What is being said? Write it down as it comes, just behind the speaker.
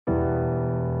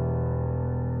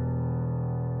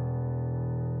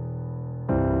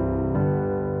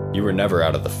You were never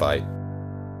out of the fight.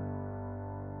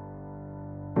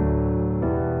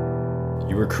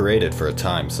 You were created for a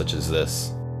time such as this.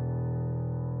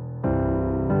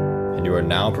 And you are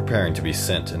now preparing to be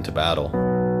sent into battle.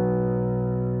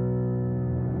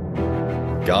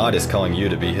 God is calling you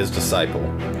to be His disciple,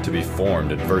 to be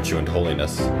formed in virtue and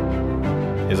holiness. He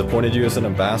has appointed you as an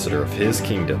ambassador of His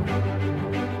kingdom,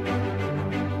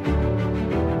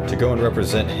 to go and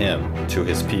represent Him to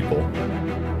His people.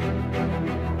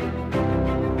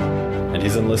 And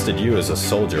He's enlisted you as a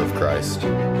soldier of Christ, to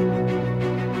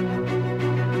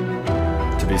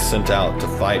be sent out to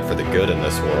fight for the good in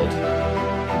this world.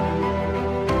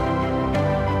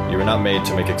 You are not made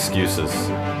to make excuses.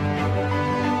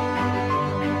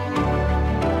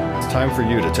 It's time for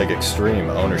you to take extreme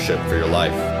ownership for your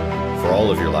life, for all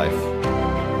of your life.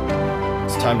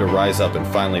 It's time to rise up and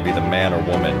finally be the man or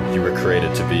woman you were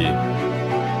created to be.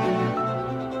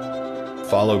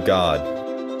 Follow God.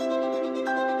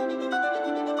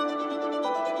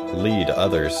 Lead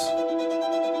others.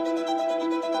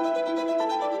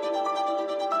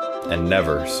 And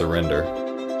never surrender.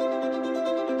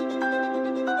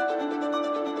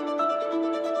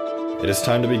 It is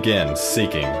time to begin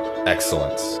seeking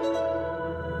excellence.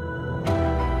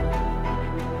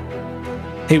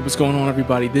 Hey, what's going on,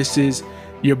 everybody? This is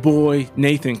your boy,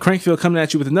 Nathan Crankfield, coming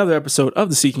at you with another episode of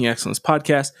the Seeking Excellence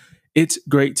podcast. It's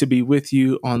great to be with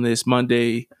you on this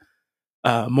Monday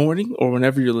morning, or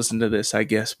whenever you're listening to this, I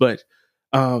guess. But,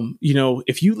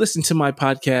 if you listen to my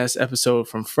podcast episode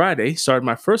from Friday, started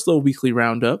my first little weekly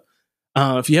roundup.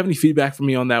 If you have any feedback for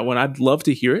me on that one, I'd love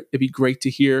to hear it. It'd be great to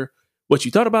hear what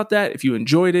you thought about that. If you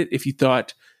enjoyed it, if you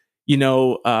thought,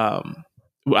 I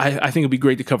think it'd be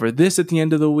great to cover this at the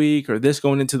end of the week or this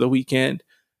going into the weekend.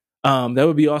 That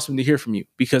would be awesome to hear from you,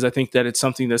 because I think that it's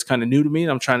something that's kind of new to me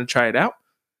and I'm trying to try it out,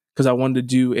 because I wanted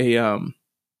to do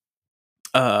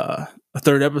a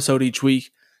third episode each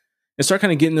week and start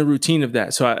kind of getting the routine of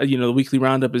that. So, the weekly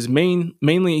roundup is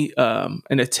mainly an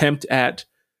attempt at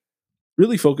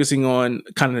really focusing on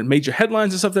kind of major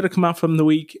headlines and stuff that have come out from the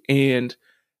week, and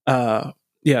the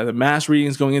mass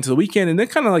readings going into the weekend, and then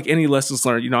kind of like any lessons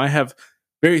learned. I have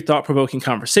very thought-provoking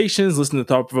conversations, listen to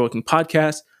thought-provoking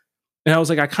podcasts. And I was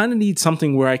like, I kind of need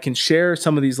something where I can share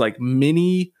some of these like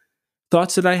mini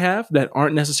thoughts that I have that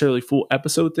aren't necessarily full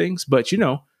episode things, but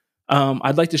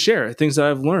I'd like to share things that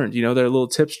I've learned, they're little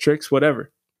tips, tricks,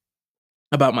 whatever,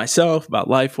 about myself, about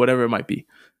life, whatever it might be.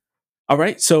 All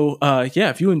right. So,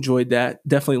 if you enjoyed that,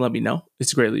 definitely let me know.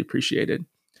 It's greatly appreciated.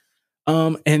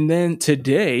 And then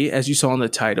today, as you saw in the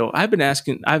title,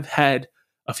 I've had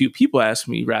a few people ask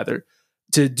me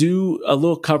to do a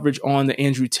little coverage on the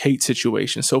Andrew Tate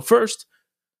situation. So first,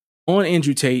 on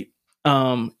Andrew Tate,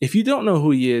 if you don't know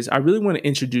who he is, I really want to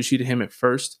introduce you to him at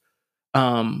first.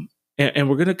 And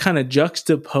we're going to kind of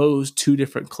juxtapose two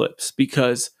different clips,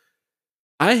 because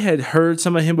I had heard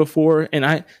some of him before, and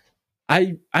I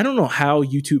don't know how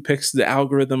YouTube picks the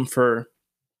algorithm for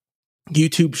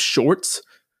YouTube Shorts,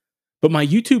 but my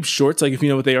YouTube Shorts, like if you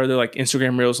know what they are, they're like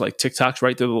Instagram Reels, like TikToks,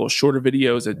 right? They're the little shorter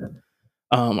videos that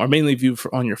are mainly viewed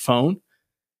on your phone.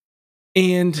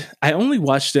 And I only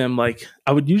watched them, like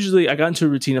I got into a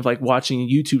routine of like watching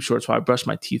YouTube Shorts while I brush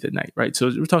my teeth at night, right? So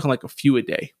we're talking like a few a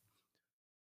day,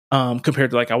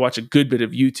 compared to like I watch a good bit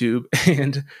of YouTube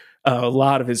and a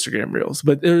lot of Instagram Reels.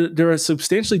 But they're a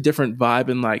substantially different vibe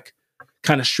and like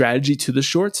kind of strategy to the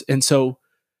shorts. And so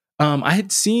I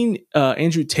had seen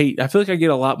Andrew Tate. I feel like I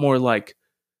get a lot more like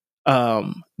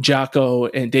Jocko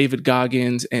and David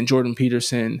Goggins and Jordan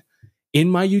Peterson in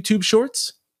my YouTube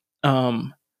Shorts.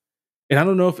 And I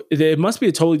don't know if it must be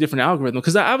a totally different algorithm,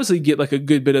 because I obviously get like a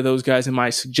good bit of those guys in my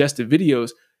suggested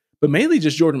videos, but mainly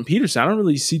just Jordan Peterson. I don't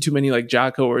really see too many like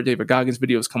Jocko or David Goggins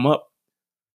videos come up.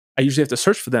 I usually have to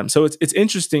search for them. So it's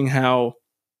interesting how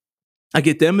I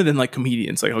get them, and then like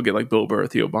comedians, like I'll get like Bill Burr,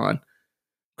 Theo Von,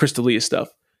 Chris D'Elia stuff,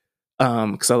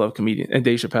 because I love comedian, and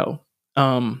Dave Chappelle.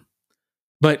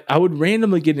 But I would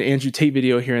randomly get an Andrew Tate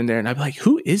video here and there, and I'd be like,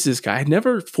 who is this guy? I'd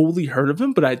never fully heard of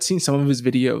him, but I'd seen some of his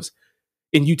videos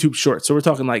in YouTube Shorts. So we're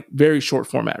talking like very short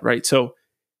format, right? So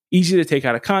easy to take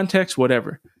out of context,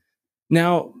 whatever.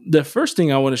 Now, the first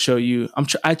thing I want to show you,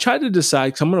 I tried to decide,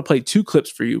 because I'm going to play two clips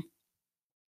for you,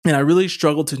 and I really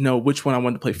struggled to know which one I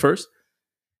wanted to play first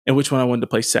and which one I wanted to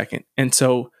play second. And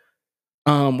so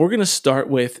we're going to start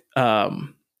with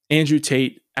Andrew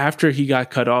Tate after he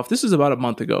got cut off. This is about a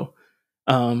month ago.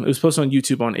 It was posted on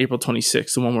YouTube on April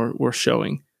 26th, the one we're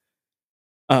showing.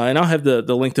 And I'll have the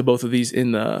link to both of these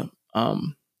in the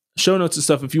show notes and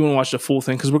stuff if you want to watch the full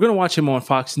thing, because we're going to watch him on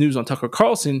Fox News on Tucker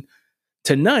Carlson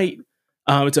tonight.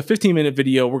 It's a 15-minute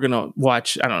video. We're going to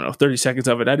watch, 30 seconds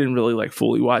of it. I didn't really like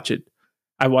fully watch it.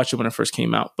 I watched it when it first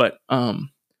came out. But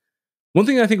one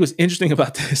thing I think was interesting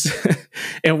about this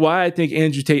and why I think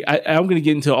Andrew Tate, I'm going to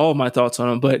get into all of my thoughts on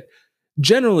him, but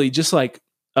generally, just like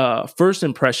first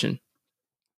impression,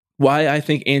 why I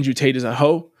think Andrew Tate is a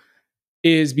hoe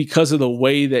is because of the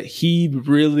way that he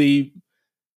really,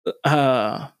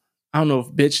 I don't know if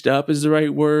bitched up is the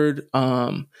right word.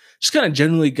 Just kind of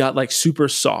generally got like super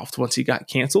soft once he got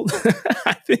canceled.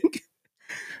 I think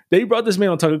they brought this man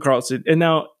on Tucker Carlson. And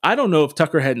now I don't know if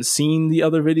Tucker hadn't seen the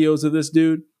other videos of this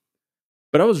dude,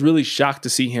 but I was really shocked to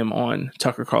see him on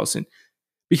Tucker Carlson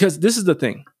because this is the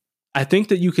thing. I think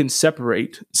that you can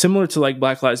separate, similar to like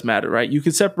Black Lives Matter, right? You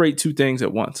can separate two things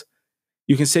at once.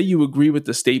 You can say you agree with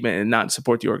the statement and not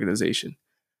support the organization.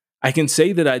 I can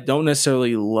say that I don't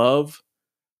necessarily love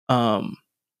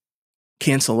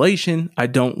cancellation. I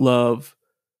don't love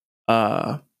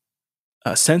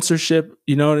censorship.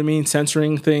 You know what I mean?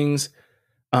 Censoring things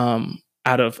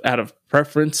out of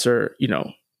preference or, you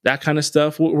know, that kind of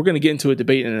stuff. We're going to get into a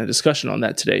debate and a discussion on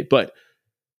that today. But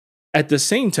at the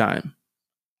same time,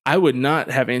 I would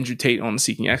not have Andrew Tate on the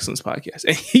Seeking Excellence podcast.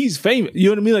 And he's famous. You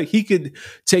know what I mean? Like he could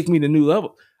take me to a new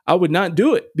level. I would not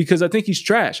do it because I think he's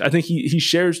trash. I think he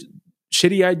shares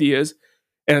shitty ideas.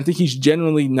 And I think he's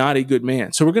generally not a good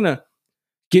man. So we're going to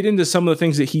get into some of the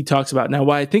things that he talks about. Now,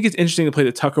 why I think it's interesting to play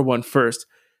the Tucker one first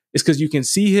is because you can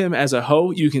see him as a hoe.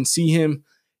 You can see him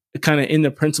kind of in the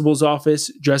principal's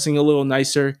office, dressing a little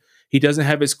nicer. He doesn't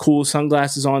have his cool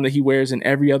sunglasses on that he wears in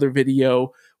every other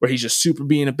video where he's just super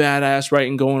being a badass, right,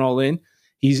 and going all in.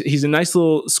 He's a nice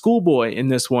little schoolboy in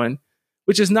this one,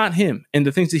 which is not him. And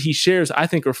the things that he shares, I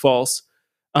think, are false.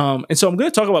 And so I'm going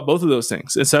to talk about both of those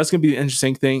things. And so that's going to be the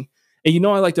interesting thing. And you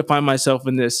know I like to find myself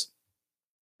in this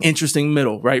interesting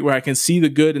middle, right, where I can see the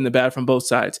good and the bad from both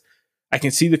sides. I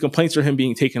can see the complaints for him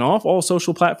being taken off all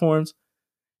social platforms.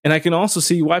 And I can also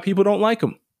see why people don't like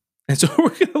him. And so we're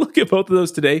going to look at both of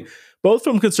those today, both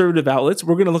from conservative outlets.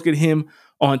 We're going to look at him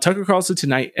on Tucker Carlson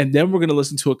tonight, and then we're going to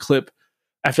listen to a clip.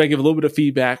 After I give a little bit of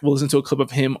feedback, we'll listen to a clip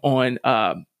of him on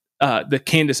the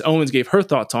Candace Owens gave her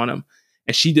thoughts on him,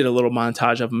 and she did a little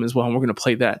montage of him as well, and we're going to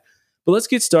play that. But let's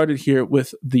get started here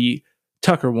with the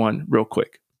Tucker one real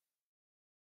quick.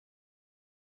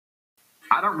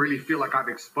 I don't really feel like I've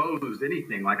exposed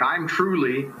anything. Like I'm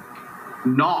truly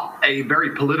not a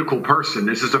very political person.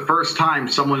 This is the first time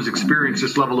someone's experienced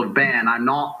this level of ban. I'm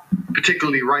not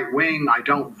particularly right wing. I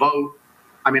don't vote.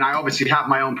 I mean, I obviously have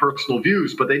my own personal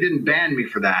views, but they didn't ban me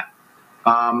for that.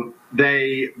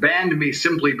 They banned me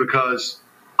simply because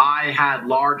I had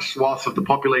large swaths of the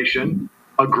population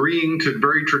agreeing to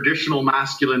very traditional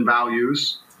masculine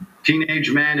values.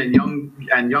 Teenage men and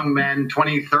young men,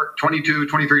 20, 22,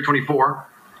 23, 24,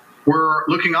 were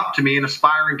looking up to me and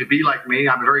aspiring to be like me.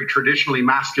 I have a very traditionally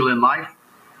masculine life.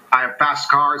 I have fast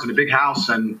cars and a big house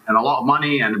and a lot of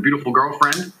money and a beautiful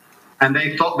girlfriend. And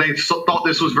they thought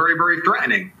this was very, very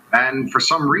threatening. And for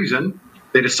some reason,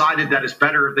 they decided that it's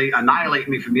better if they annihilate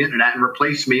me from the internet and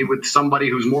replace me with somebody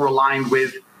who's more aligned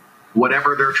with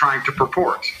whatever they're trying to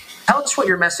purport. Tell us what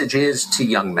your message is to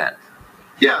young men.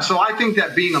 Yeah, so I think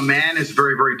that being a man is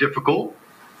very, very difficult.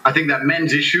 I think that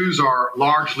men's issues are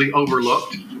largely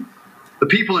overlooked. The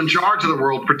people in charge of the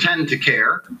world pretend to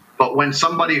care, but when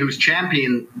somebody who's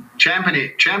championing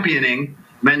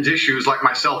men's issues like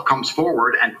myself comes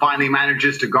forward and finally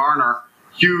manages to garner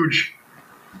huge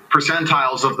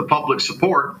percentiles of the public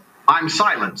support, I'm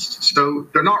silenced. So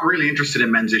they're not really interested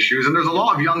in men's issues. And there's a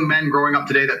lot of young men growing up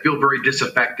today that feel very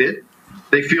disaffected.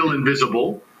 They feel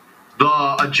invisible. The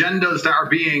agendas that are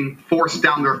being forced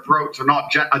down their throats are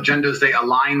not agendas they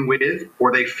align with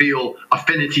or they feel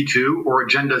affinity to or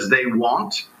agendas they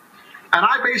want. And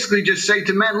I basically just say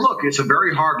to men, look, it's a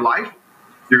very hard life.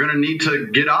 You're going to need to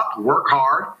get up, work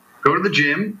hard, go to the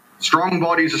gym. Strong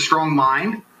body is a strong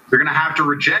mind. You're going to have to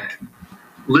reject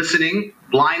listening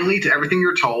blindly to everything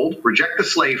you're told, reject the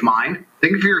slave mind,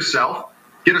 think for yourself,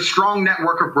 get a strong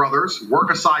network of brothers,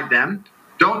 work aside them.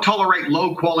 Don't tolerate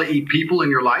low-quality people in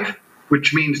your life,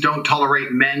 which means don't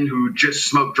tolerate men who just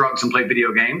smoke drugs and play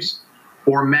video games,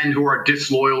 or men who are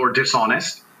disloyal or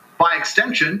dishonest. By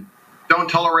extension, don't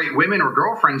tolerate women or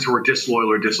girlfriends who are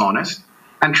disloyal or dishonest,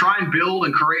 and try and build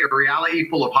and create a reality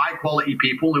full of high-quality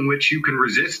people in which you can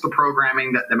resist the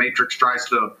programming that the Matrix tries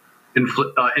to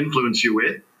influence you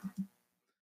with.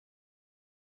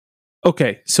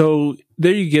 Okay, so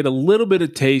there you get a little bit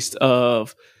of taste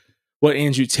of what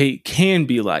Andrew Tate can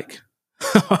be like.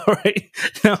 All right.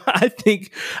 Now, I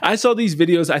think I saw these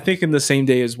videos, I think in the same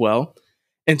day as well.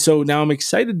 And so now I'm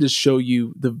excited to show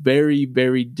you the very,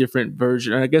 very different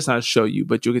version. And I guess not show you,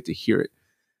 but you'll get to hear it.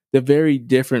 The very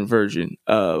different version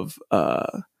of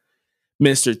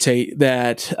Mr. Tate,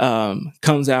 that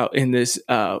comes out in this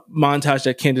montage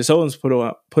that Candace Owens put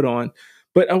on.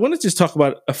 But I want to just talk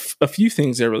about a few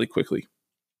things there really quickly.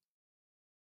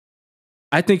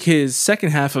 I think his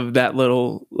second half of that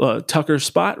little Tucker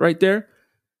spot right there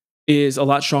is a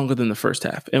lot stronger than the first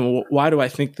half. And why do I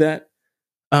think that?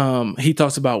 He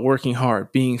talks about working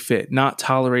hard, being fit, not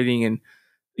tolerating and,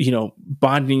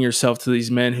 bonding yourself to these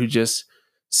men who just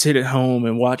sit at home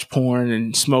and watch porn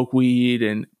and smoke weed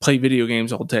and play video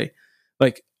games all day.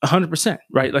 Like 100%,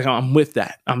 right? Like I'm with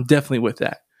that. I'm definitely with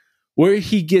that. Where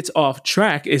he gets off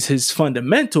track is his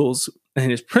fundamentals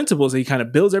and his principles that he kind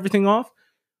of builds everything off,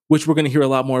 which we're going to hear a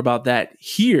lot more about that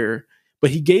here.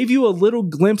 But he gave you a little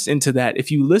glimpse into that if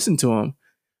you listen to him,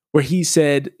 where he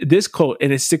said this quote,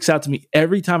 and it sticks out to me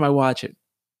every time I watch it.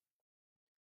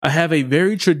 I have a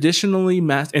very traditionally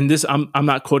and this I'm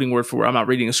not quoting word for word, I'm not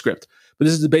reading a script, but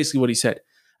this is basically what he said.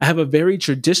 I have a very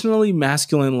traditionally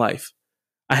masculine life.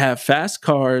 I have fast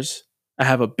cars, I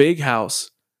have a big house,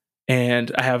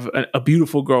 and I have a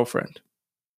beautiful girlfriend.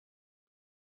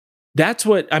 That's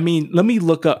what, let me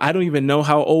look up. I don't even know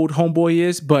how old homeboy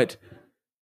is, but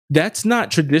that's not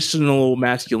traditional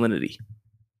masculinity.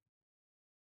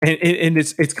 And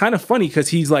it's kind of funny because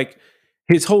he's like,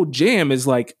 his whole jam is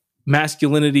like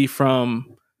masculinity from,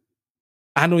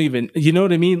 I don't even, you know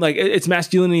what I mean? Like it's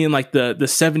masculinity in like the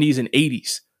 70s and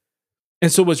 80s.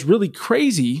 And so what's really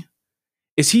crazy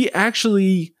is he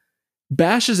actually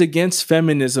bashes against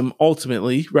feminism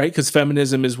ultimately, right? Because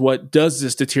feminism is what does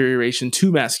this deterioration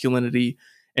to masculinity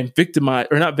and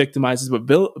not victimizes, but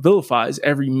vilifies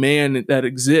every man that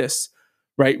exists,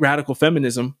 right? Radical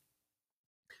feminism.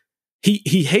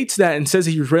 He hates that and says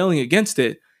he's railing against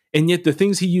it. And yet the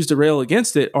things he used to rail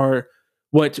against it are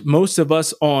what most of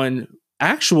us on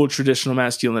actual traditional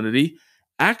masculinity,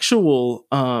 actual,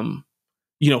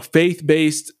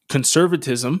 faith-based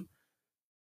conservatism,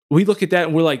 we look at that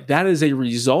and we're like, that is a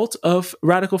result of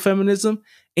radical feminism.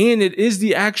 And it is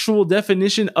the actual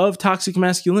definition of toxic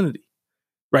masculinity,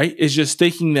 right? It's just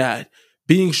thinking that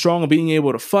being strong and being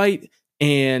able to fight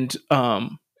and,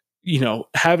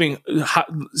 having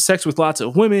sex with lots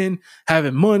of women,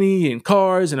 having money and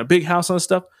cars and a big house and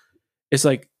stuff. It's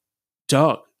like,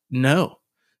 dog, no.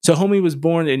 So homie was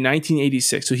born in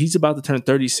 1986. So he's about to turn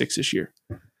 36 this year.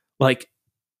 Like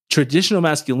traditional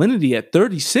masculinity at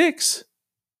 36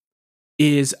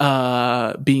 is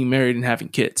being married and having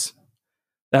kids.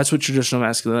 That's what traditional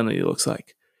masculinity looks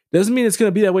like. Doesn't mean it's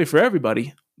going to be that way for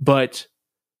everybody, but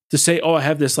to say, oh, I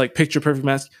have this like picture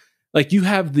perfect like you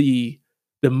have the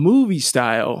movie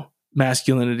style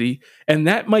masculinity, and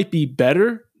that might be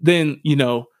better than,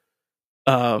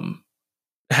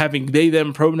 having they,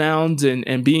 them pronouns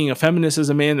and being a feminist as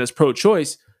a man that's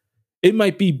pro-choice. It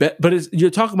might be, but you're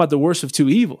talking about the worst of two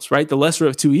evils, right? The lesser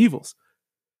of two evils.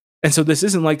 And so this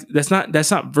isn't like, that's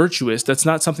not virtuous. That's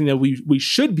not something that we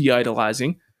should be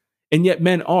idolizing. And yet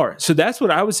men are. So that's what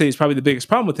I would say is probably the biggest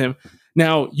problem with him.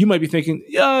 Now you might be thinking,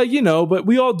 but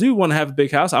we all do want to have a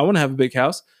big house. I want to have a big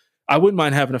house. I wouldn't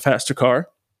mind having a faster car.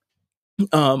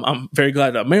 I'm very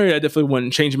glad I'm married. I definitely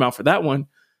wouldn't change him out for that one.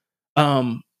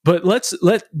 But let's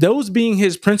let those being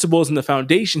his principles and the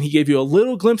foundation, he gave you a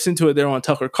little glimpse into it there on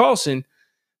Tucker Carlson.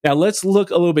 Now let's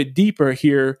look a little bit deeper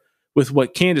here with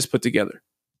what Candace put together.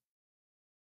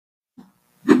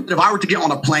 If I were to get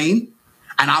on a plane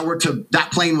and that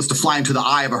plane was to fly into the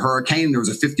eye of a hurricane, there was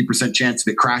a 50% chance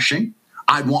of it crashing,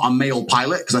 I'd want a male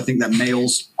pilot because I think that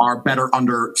males are better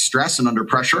under stress and under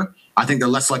pressure. I think they're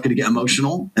less likely to get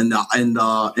emotional in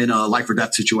a life or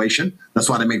death situation. That's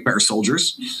why they make better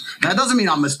soldiers. That doesn't mean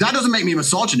that doesn't make me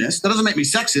misogynist. That doesn't make me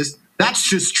sexist. That's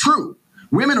just true.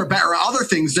 Women are better at other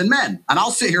things than men. And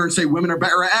I'll sit here and say women are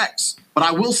better at X. But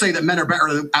I will say that men are better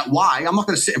at Y. I'm not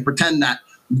going to sit and pretend that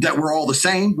we're all the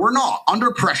same. We're not.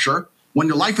 Under pressure, when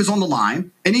your life is on the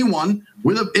line, anyone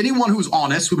who's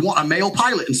honest would want a male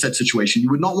pilot in said situation. You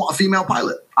would not want a female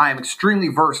pilot. I am extremely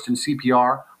versed in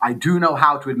CPR. I do know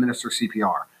how to administer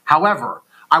CPR. However,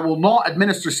 I will not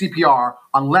administer CPR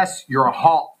unless you're a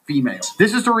hot female.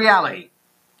 This is the reality.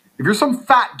 If you're some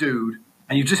fat dude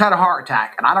and you just had a heart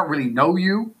attack and I don't really know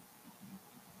you,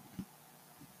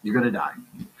 you're going to die.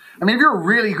 I mean, if you're a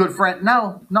really good friend,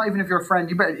 no, not even if you're a friend.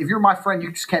 If you're my friend,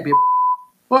 you just can't be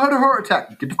well, I had a heart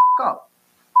attack. Get the up.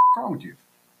 What's wrong with you?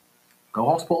 Go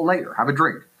hospital later. Have a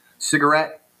drink.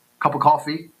 Cigarette, cup of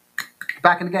coffee.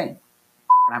 Back in the game.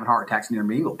 I'm having heart attacks near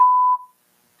me.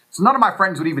 So none of my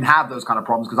friends would even have those kind of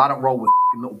problems because I don't roll with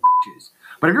little bitches.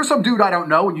 But if you're some dude I don't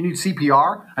know and you need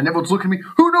CPR and everyone's looking at me,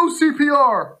 who knows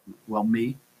CPR? Well,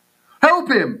 me.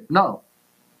 Help him. No.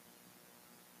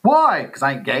 Why? Because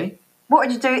I ain't gay. What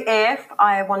would you do if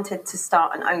I wanted to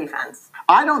start an OnlyFans?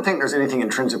 I don't think there's anything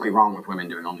intrinsically wrong with women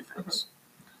doing OnlyFans,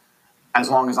 as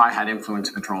long as I had influence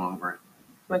and control over it.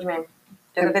 What do you mean?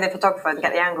 Do you be the photographer and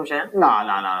get the angles, yeah? No.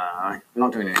 I'm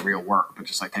not doing any real work, but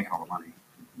just like taking all the money.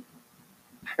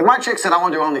 If my chick said I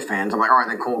want to do OnlyFans, I'm like, all right,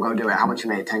 then cool, go do it. How much you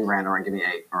made? 10 grand, all right, give me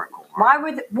 8. All right, cool. All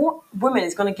right. What woman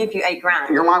is going to give you 8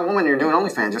 grand? You're my woman, you're doing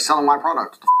OnlyFans, you're selling my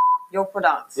product. Your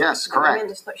product? Yes, correct.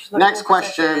 She's not Next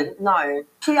question. No. I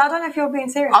don't know if you're being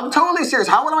serious. I'm totally serious.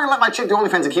 How would I let my chick do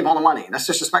OnlyFans and keep all the money? That's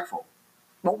disrespectful.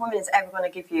 What woman is ever going to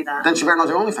give you that? Then she better not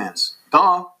do OnlyFans.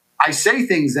 Duh. I say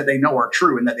things that they know are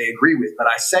true and that they agree with, but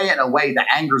I say it in a way that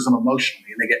angers them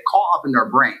emotionally, and they get caught up in their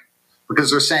brain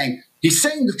because they're saying, he's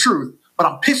saying the truth, but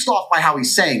I'm pissed off by how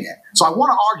he's saying it. So I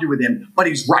want to argue with him, but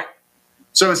he's right.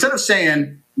 So instead of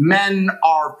saying men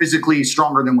are physically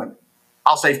stronger than women,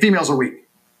 I'll say females are weak.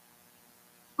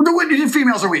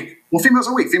 Females are weak. Well, females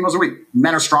are weak. Females are weak.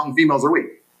 Men are strong. Females are weak.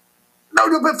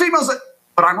 No, but females are...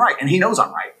 But I'm right, and he knows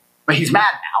I'm right. But he's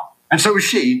mad now, and so is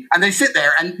she, and they sit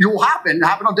there, and it happen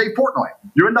on Dave Portnoy.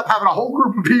 You end up having a whole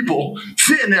group of people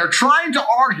sitting there trying to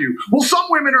argue, well, some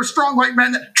women are strong like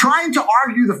men, trying to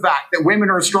argue the fact that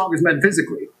women are as strong as men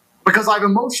physically, because I've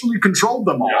emotionally controlled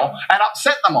them all and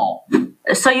upset them all.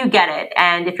 So you get it.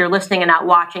 And if you're listening and not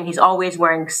watching, he's always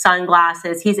wearing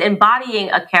sunglasses. He's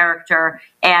embodying a character,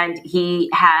 and he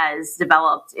has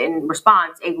developed, in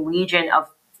response, a legion of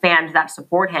fans that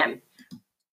support him.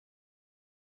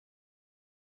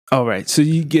 All right, so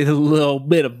you get a little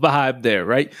bit of vibe there,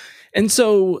 right? And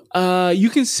so you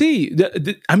can see,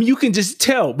 you can just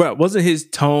tell, bro, wasn't his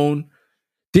tone?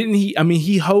 Didn't he? I mean,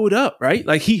 he hoed up, right?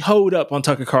 Like, he hoed up on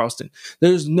Tucker Carlson.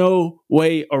 There's no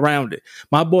way around it.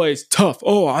 My boy is tough.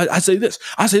 Oh, I say this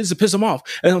to piss him off.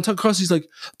 And on Tucker Carlson, he's like,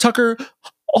 Tucker,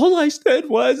 all I said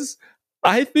was,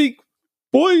 I think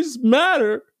boys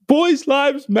matter. Boys'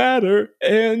 lives matter.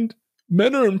 And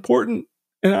men are important.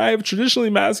 And I have traditionally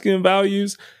masculine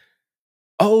values.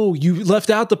 Oh, you left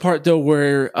out the part, though,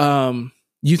 where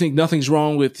you think nothing's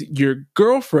wrong with your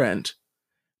girlfriend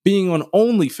being on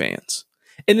OnlyFans.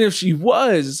 And if she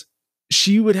was,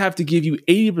 she would have to give you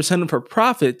 80% of her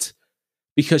profits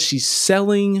because she's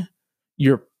selling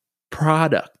your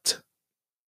product.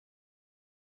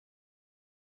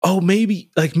 Oh,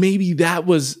 maybe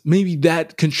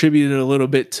that contributed a little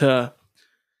bit to,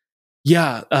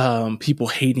 people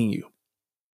hating you.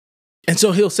 And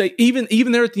so he'll say,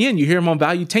 even there at the end, you hear him on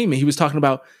Valuetainment, he was talking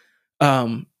about,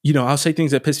 I'll say things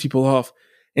that piss people off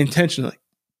intentionally.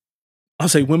 I'll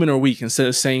say women are weak instead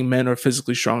of saying men are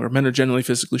physically stronger. Men are generally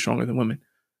physically stronger than women.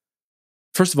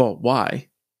 First of all, why?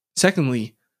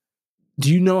 Secondly,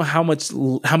 do you know how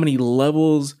many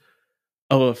levels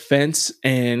of offense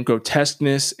and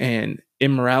grotesqueness and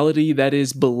immorality that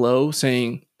is below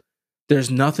saying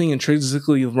there's nothing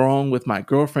intrinsically wrong with my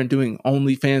girlfriend doing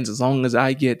OnlyFans as long as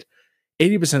I get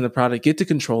 80% of the product, get to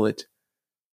control it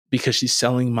because she's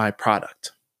selling my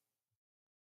product.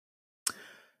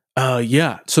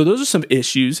 So those are some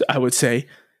issues, I would say.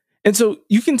 And so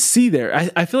you can see there,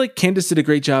 I feel like Candace did a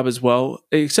great job as well,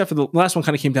 except for the last one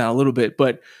kind of came down a little bit,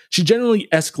 but she generally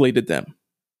escalated them,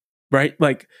 right?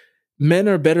 Like, men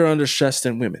are better under stress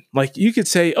than women. Like, you could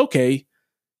say, okay,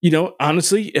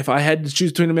 honestly, if I had to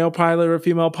choose between a male pilot or a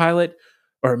female pilot,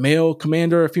 or a male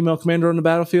commander or a female commander on the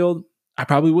battlefield, I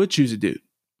probably would choose a dude.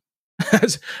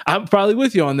 I'm probably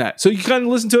with you on that. So you kind of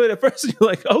listen to it at first and you're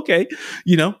like, okay,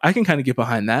 I can kind of get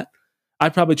behind that.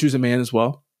 I'd probably choose a man as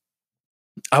well.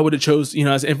 I would have chose,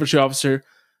 as an infantry officer,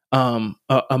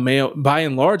 a male. By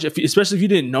and large, especially if you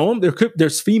didn't know them,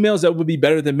 there's females that would be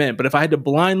better than men. But if I had to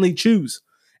blindly choose,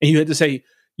 and you had to say,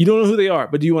 you don't know who they are,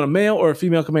 but do you want a male or a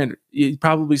female commander? You'd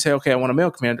probably say, okay, I want a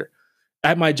male commander.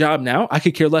 At my job now, I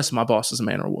could care less if my boss is a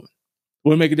man or a woman. It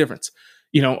wouldn't make a difference.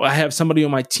 I have somebody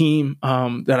on my team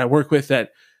that I work with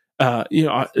that,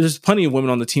 there's plenty of women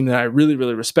on the team that I really,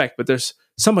 really respect, but there's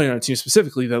somebody on our team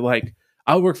specifically that, like,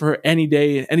 I'll work for her any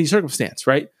day in any circumstance,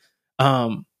 right?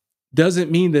 Doesn't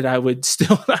mean that I would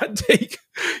still not take,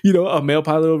 a male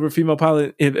pilot over a female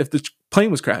pilot if the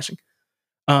plane was crashing.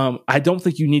 I don't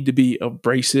think you need to be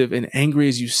abrasive and angry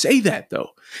as you say that,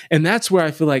 though. And that's where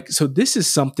I feel like, so this is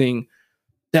something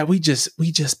that we just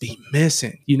be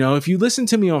missing. If you listen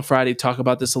to me on Friday talk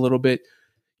about this a little bit,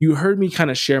 you heard me kind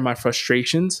of share my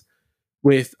frustrations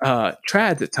with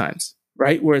trads at times,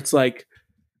 right? Where it's like,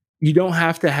 you don't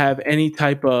have to have any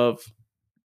type of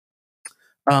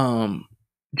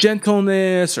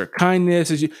gentleness or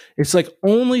kindness. It's like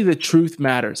only the truth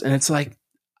matters. And it's like,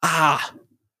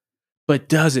 but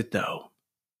does it though?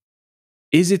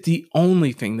 Is it the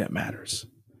only thing that matters?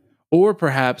 Or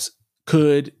perhaps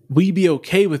could we be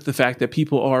okay with the fact that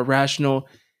people are rational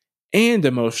and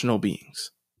emotional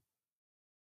beings.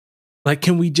 Like,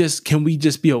 can we just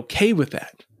be okay with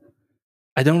that?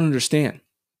 I don't understand.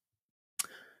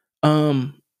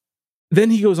 Then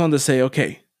he goes on to say,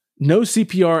 okay, no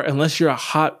CPR unless you're a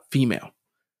hot female.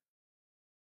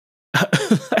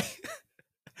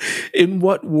 In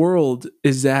what world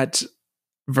is that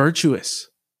virtuous?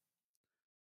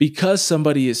 Because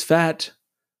somebody is fat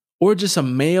or just a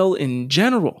male in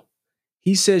general.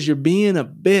 He says you're being a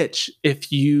bitch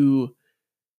if you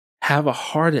have a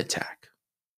heart attack.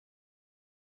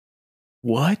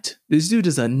 What? This dude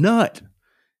is a nut.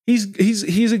 He's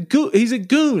a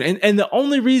goon. And the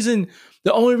only reason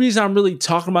I'm really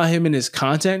talking about him in his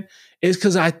content is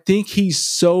because I think he's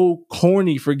so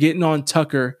corny for getting on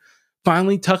Tucker,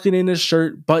 finally tucking in his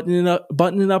shirt, buttoning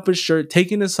up his shirt,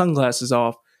 taking his sunglasses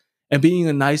off, and being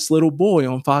a nice little boy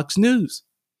on Fox News.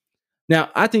 Now,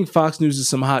 I think Fox News is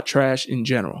some hot trash in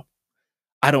general.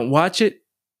 I don't watch it.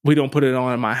 We don't put it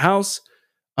on in my house.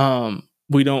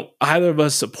 We don't, either of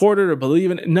us support it or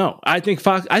believe in it. No, I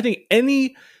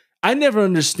never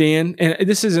understand, and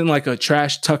this isn't like a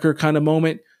trash Tucker kind of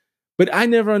moment, but I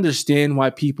never understand why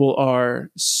people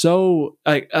are so,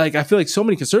 like I feel like so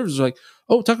many conservatives are like,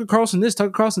 oh, Tucker Carlson this,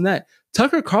 Tucker Carlson that.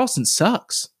 Tucker Carlson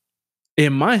sucks,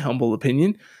 in my humble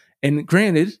opinion. And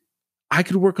granted, I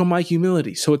could work on my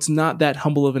humility, so it's not that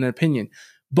humble of an opinion.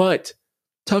 But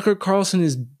Tucker Carlson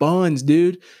is buns,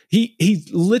 dude.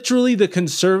 He's literally the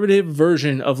conservative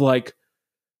version of like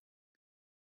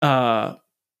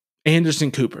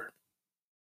Anderson Cooper.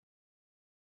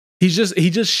 He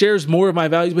just shares more of my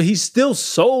values, but he's still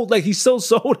sold. Like, he's so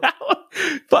sold out.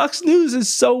 Fox News is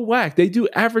so whack. They do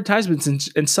advertisements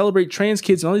and celebrate trans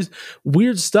kids and all these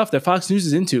weird stuff that Fox News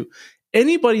is into.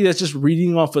 Anybody that's just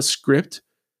reading off a script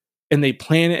and they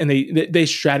plan it and they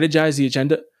strategize the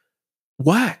agenda,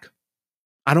 whack.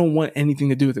 I don't want anything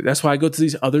to do with it. That's why I go to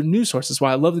these other news sources. That's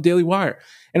why I love the Daily Wire.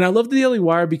 And I love the Daily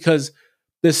Wire because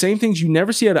the same things you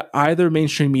never see out of either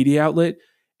mainstream media outlet.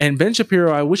 And Ben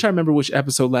Shapiro, I wish I remember which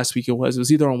episode last week it was. It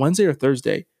was either on Wednesday or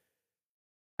Thursday.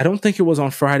 I don't think it was on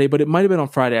Friday, but it might have been on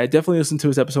Friday. I definitely listened to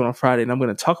his episode on Friday, and I'm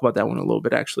going to talk about that one a little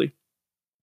bit, actually.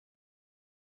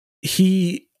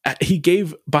 He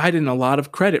gave Biden a lot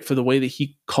of credit for the way that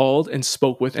he called and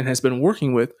spoke with and has been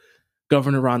working with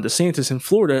Governor Ron DeSantis in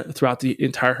Florida throughout the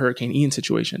entire Hurricane Ian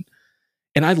situation.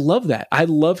 And I love that. I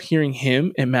love hearing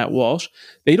him and Matt Walsh.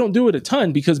 They don't do it a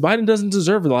ton because Biden doesn't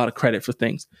deserve a lot of credit for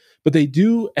things. But they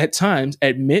do at times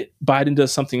admit Biden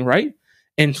does something right.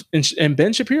 And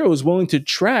Ben Shapiro is willing to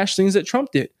trash things that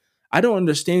Trump did. I don't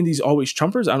understand these always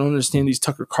Trumpers. I don't understand these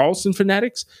Tucker Carlson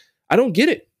fanatics. I don't get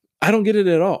it. I don't get it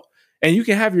at all. And you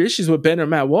can have your issues with Ben or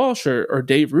Matt Walsh or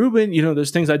Dave Rubin. You know,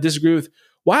 there's things I disagree with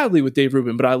wildly with Dave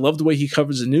Rubin, but I love the way he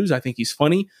covers the news. I think he's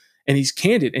funny and he's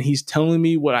candid and he's telling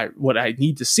me what I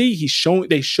need to see.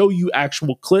 They show you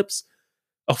actual clips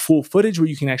of full footage where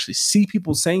you can actually see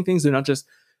people saying things. They're not just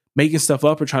making stuff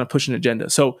up or trying to push an agenda.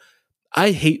 So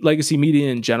I hate legacy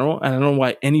media in general. And I don't know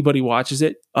why anybody watches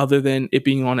it other than it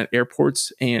being on at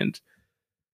airports. And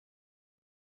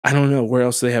I don't know where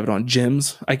else they have it on,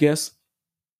 gyms, I guess.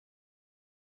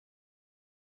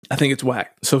 I think it's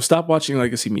whack. So stop watching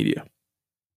legacy media.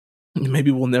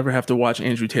 Maybe we'll never have to watch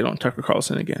Andrew Tate on Tucker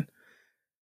Carlson again.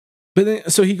 But then,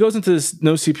 so he goes into this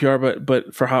no CPR,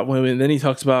 but for hot women. Then he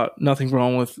talks about nothing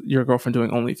wrong with your girlfriend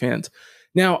doing OnlyFans.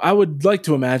 Now, I would like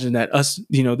to imagine that us,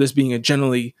 you know, this being a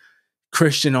generally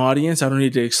Christian audience, I don't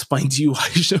need to explain to you why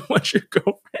you should want your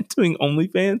girlfriend doing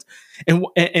OnlyFans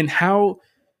and how.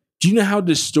 Do you know how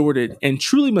distorted and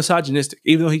truly misogynistic,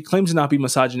 even though he claims to not be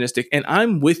misogynistic? And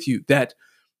I'm with you that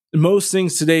most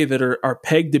things today that are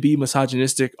pegged to be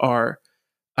misogynistic are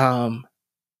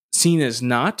seen as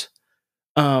not.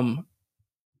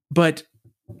 But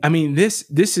I mean, this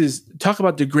is talk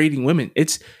about degrading women.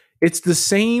 It's the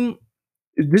same.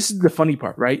 This is the funny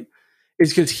part, right?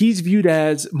 It's because he's viewed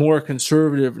as more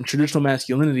conservative and traditional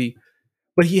masculinity,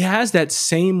 but he has that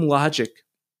same logic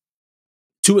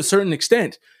to a certain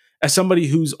extent as somebody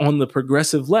who's on the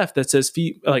progressive left that says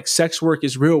like sex work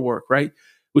is real work, right?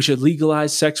 We should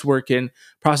legalize sex work and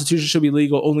prostitution should be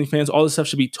legal. OnlyFans, all this stuff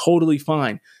should be totally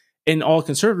fine. And all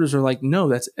conservatives are like, no,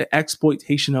 that's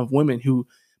exploitation of women who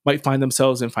might find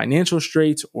themselves in financial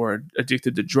straits or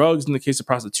addicted to drugs in the case of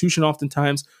prostitution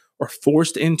oftentimes, or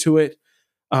forced into it,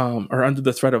 or under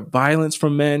the threat of violence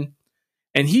from men.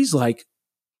 And he's like,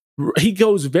 he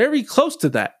goes very close to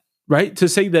that, right? To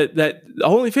say that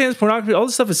OnlyFans, pornography, all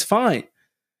this stuff is fine.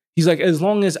 He's like, as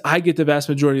long as I get the vast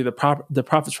majority of the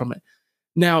profits from it.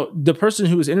 Now, the person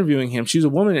who was interviewing him, she's a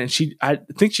woman, and I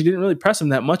think she didn't really press him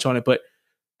that much on it, but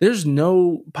there's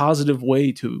no positive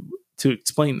way to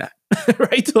explain that.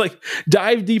 right? To like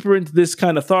dive deeper into this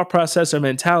kind of thought process or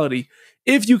mentality,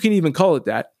 if you can even call it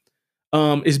that,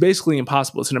 is basically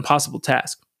impossible. It's an impossible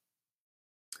task.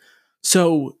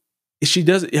 So she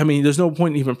does, I mean, there's no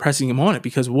point in even pressing him on it,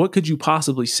 because what could you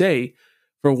possibly say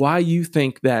for why you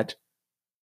think that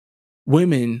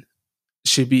women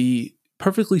should be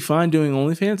perfectly fine doing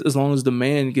OnlyFans as long as the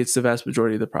man gets the vast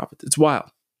majority of the profits? It's wild.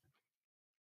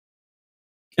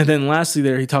 And then lastly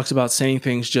there, he talks about saying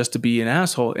things just to be an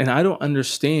asshole. And I don't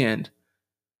understand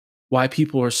why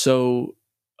people are so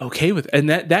okay with it. And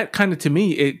that kind of, to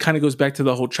me, it kind of goes back to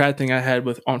the whole trad thing I had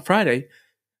with on Friday,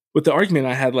 with the argument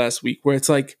I had last week, where it's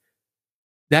like,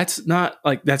 that's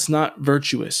not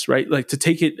virtuous, right? Like, to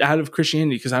take it out of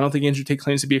Christianity, because I don't think Andrew Tate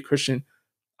claims to be a Christian,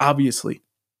 obviously.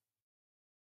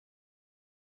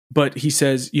 But he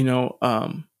says,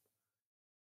 I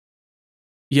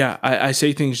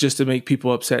say things just to make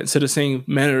people upset, instead of saying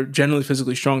men are generally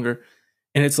physically stronger.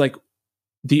 And it's like,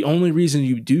 the only reason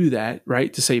you do that,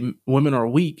 right, to say women are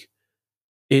weak,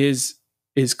 is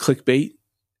clickbait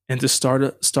and to start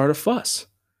a fuss,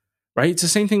 right? It's the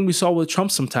same thing we saw with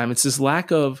Trump sometime. It's this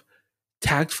lack of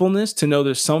tactfulness to know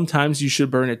there's sometimes you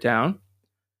should burn it down,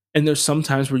 and there's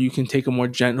sometimes where you can take a more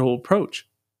gentle approach.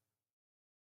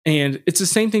 And it's the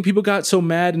same thing. People got so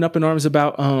mad and up in arms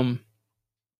about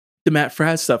the Matt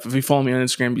Fradd stuff. If you follow me on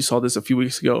Instagram, you saw this a few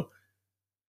weeks ago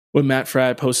when Matt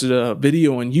Fradd posted a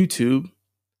video on YouTube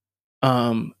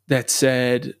that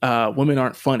said "Women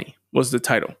Aren't Funny" was the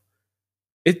title.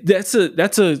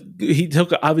 He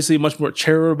took obviously a much more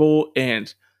charitable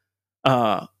and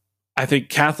I think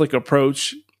Catholic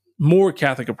approach, more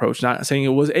Catholic approach. Not saying it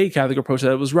was a Catholic approach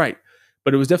that was right,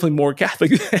 but it was definitely more Catholic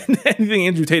than anything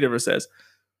Andrew Tate ever says.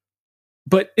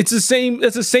 But it's the same.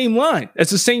 That's the same line. That's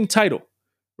the same title,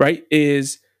 right?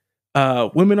 Is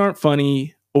women aren't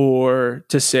funny, or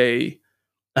to say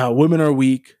women are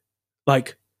weak.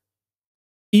 Like,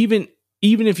 even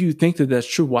if you think that that's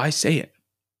true, why say it?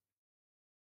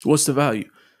 What's the value?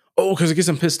 Oh, because it gets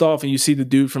them pissed off, and you see the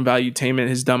dude from Valuetainment,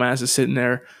 his dumbass is sitting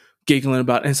there giggling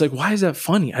about it. And it's like, why is that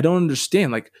funny? I don't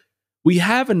understand. Like, we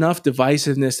have enough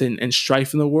divisiveness and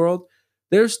strife in the world.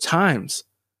 There's times,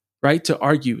 right, to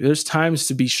argue. There's times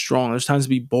to be strong. There's times to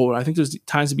be bold. I think there's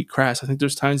times to be crass. I think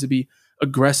there's times to be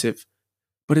aggressive.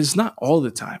 But it's not all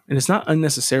the time, and it's not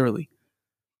unnecessarily.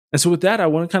 And so with that, I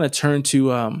want to kind of turn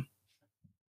to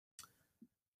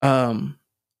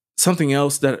something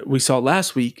else that we saw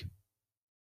last week.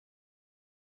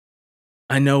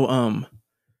 I know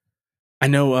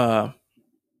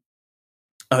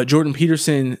Jordan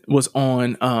Peterson was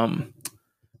on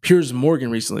Piers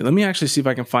Morgan recently. Let me actually see if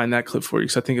I can find that clip for you,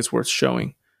 because I think it's worth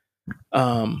showing.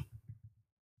 Piers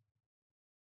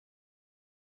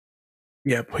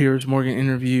Morgan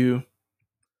interview.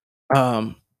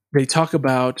 They talk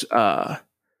about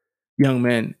young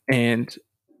men, and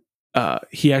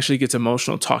he actually gets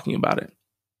emotional talking about it,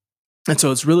 and so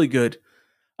it's really good.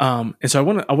 And so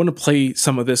I want to play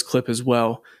some of this clip as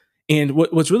well. And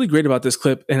what's really great about this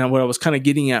clip, and what I was kind of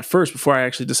getting at first before I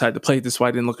actually decided to play it, this is why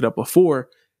I didn't look it up before,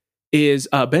 is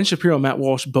Ben Shapiro and Matt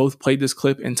Walsh both played this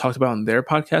clip and talked about it on their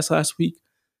podcast last week.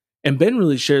 And Ben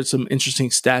really shared some interesting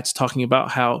stats talking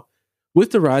about how,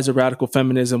 with the rise of radical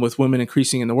feminism, with women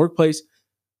increasing in the workplace,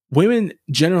 women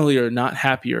generally are not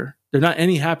happier. They're not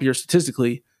any happier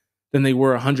statistically than they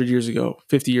were 100 years ago,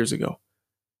 50 years ago.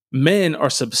 Men are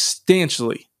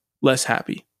substantially less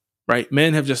happy, right?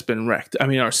 Men have just been wrecked. I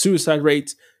mean, our suicide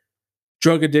rates,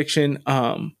 drug addiction,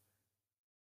 they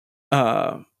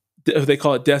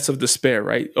call it deaths of despair,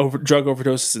 right? Drug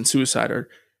overdoses and suicide are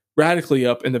radically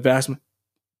up, and the vast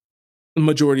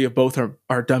majority of both are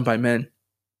done by men.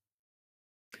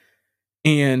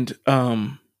 And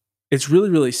it's really,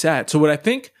 really sad. So what I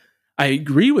think I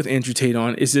agree with Andrew Tate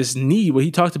on is this need, what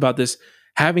he talked about, this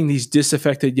having these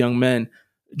disaffected young men.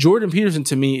 Jordan Peterson,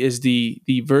 to me, is the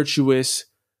virtuous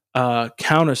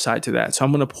counter side to that. So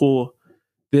I'm going to pull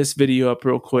this video up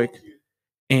real quick,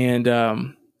 and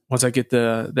once I get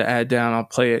the ad down, I'll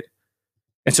play it.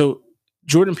 And so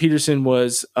Jordan Peterson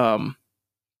was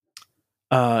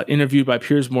interviewed by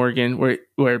Piers Morgan,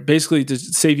 where basically, to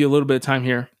save you a little bit of time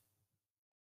here,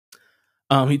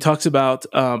 he talks about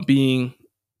being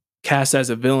cast as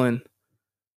a villain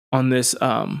on this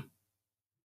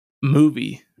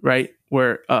movie, right?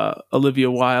 Where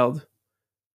Olivia Wilde,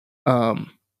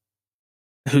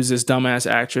 who's this dumbass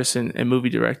actress and movie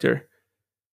director,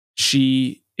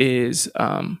 she is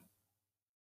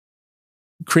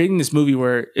creating this movie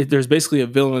where there's basically a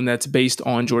villain that's based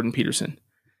on Jordan Peterson.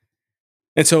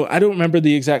 And so I don't remember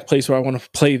the exact place where I want to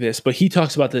play this, but he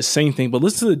talks about the same thing. But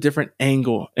listen to the different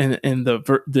angle and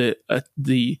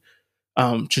the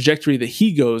trajectory that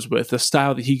he goes with, the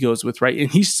style that he goes with, right?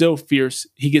 And he's so fierce.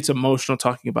 He gets emotional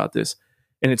talking about this,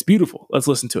 and it's beautiful. Let's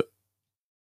listen to it.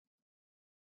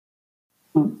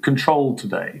 Control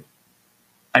today,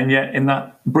 and yet in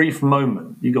that brief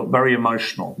moment, you got very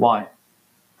emotional. Why?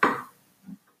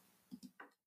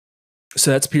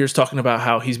 So that's Piers talking about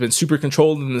how he's been super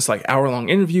controlled in this like hour-long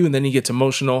interview, and then he gets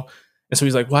emotional. And so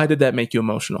he's like, why did that make you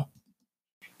emotional?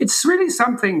 It's really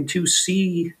something to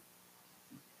see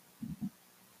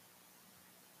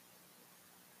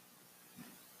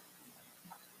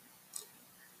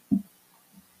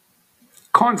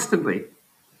constantly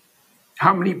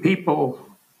how many people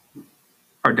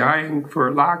are dying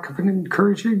for lack of an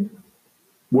encouraging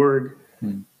word.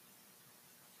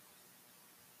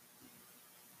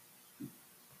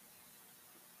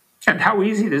 And how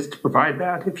easy it is to provide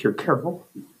that if you're careful.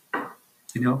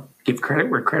 You know, give credit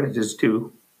where credit is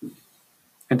due.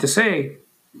 And to say,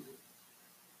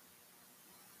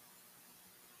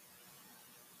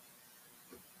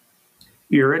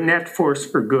 you're a net force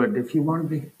for good if you want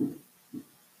to be.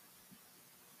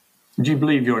 Do you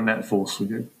believe you're a net force for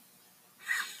good?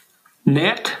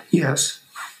 Net, yes.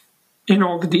 In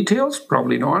all the details,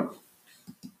 probably not.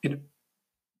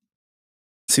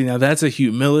 See, now that's a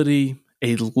humility,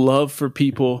 a love for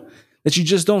people that you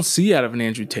just don't see out of an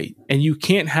Andrew Tate. And you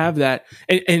can't have that.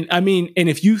 And I mean, and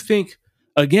if you think,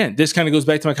 again, this kind of goes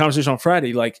back to my conversation on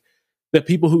Friday, like the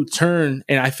people who turn,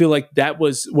 and I feel like that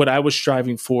was what I was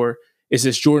striving for, is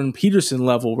this Jordan Peterson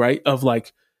level, right? Of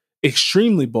like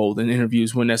extremely bold in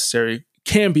interviews when necessary,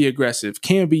 can be aggressive,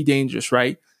 can be dangerous,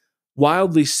 right?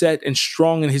 Wildly set and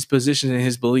strong in his position and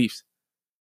his beliefs.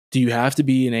 Do you have to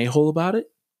be an a-hole about it?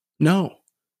 No.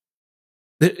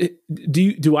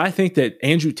 Do I think that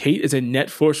Andrew Tate is a net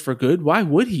force for good? Why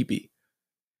would he be?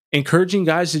 Encouraging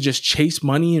guys to just chase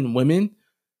money and women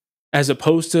as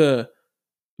opposed to,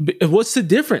 what's the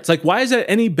difference? Like, why is that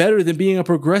any better than being a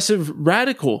progressive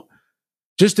radical?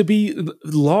 Just to be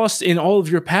lost in all of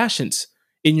your passions,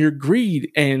 in your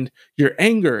greed and your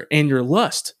anger and your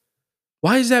lust.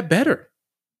 Why is that better?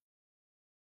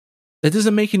 That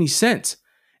doesn't make any sense.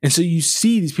 And so you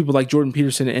see these people like Jordan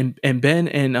Peterson and Ben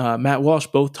and Matt Walsh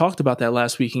both talked about that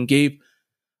last week and gave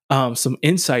some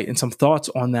insight and some thoughts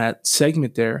on that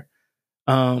segment there.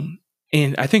 And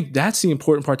I think that's the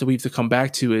important part that we have to come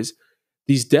back to is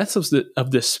these deaths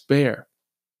of despair.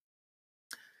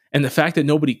 And the fact that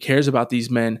nobody cares about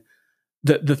these men.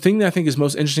 The thing that I think is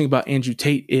most interesting about Andrew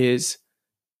Tate is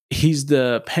he's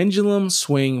the pendulum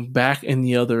swing back in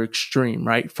the other extreme,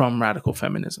 right? From radical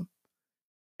feminism.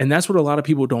 And that's what a lot of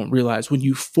people don't realize. When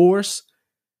you force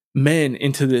men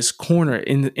into this corner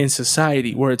in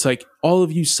society where it's like, all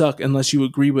of you suck unless you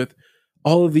agree with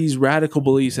all of these radical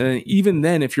beliefs. And even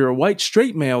then, if you're a white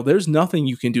straight male, there's nothing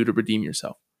you can do to redeem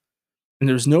yourself. And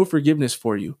there's no forgiveness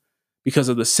for you because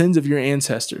of the sins of your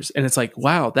ancestors. And it's like,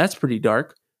 wow, that's pretty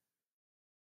dark.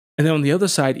 And then on the other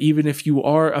side, even if you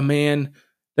are a man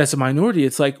that's a minority,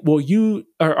 it's like, well, you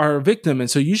are a victim.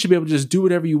 And so you should be able to just do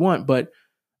whatever you want. But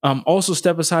also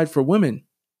step aside for women.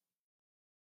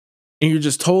 And you're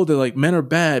just told that like men are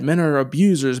bad, men are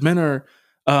abusers, men are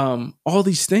all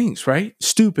these things, right?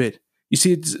 Stupid. You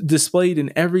see it displayed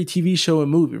in every TV show and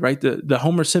movie, right? The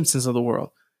Homer Simpsons of the world.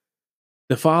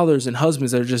 The fathers and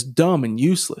husbands that are just dumb and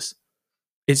useless.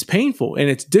 It's painful and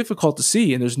it's difficult to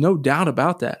see, and there's no doubt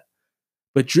about that.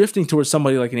 But drifting towards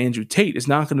somebody like an Andrew Tate is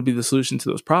not going to be the solution to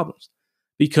those problems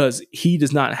because he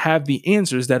does not have the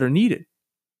answers that are needed.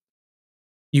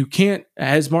 You can't,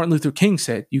 as Martin Luther King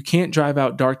said, you can't drive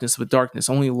out darkness with darkness.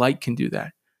 Only light can do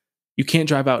that. You can't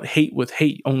drive out hate with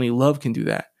hate. Only love can do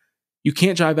that. You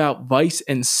can't drive out vice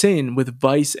and sin with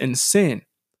vice and sin.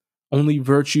 Only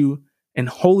virtue and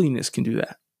holiness can do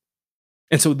that.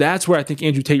 And so that's where I think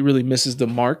Andrew Tate really misses the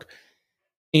mark.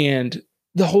 And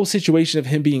the whole situation of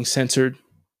him being censored,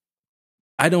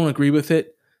 I don't agree with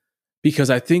it because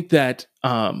I think that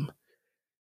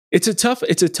it's a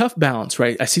tough balance,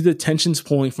 right? I see the tensions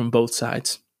pulling from both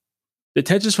sides. The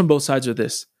tensions from both sides are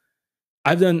this.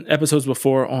 I've done episodes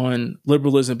before on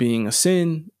liberalism being a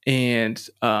sin and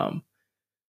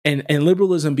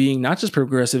liberalism being not just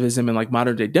progressivism and like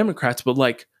modern day Democrats, but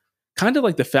like kind of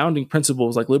like the founding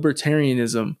principles, like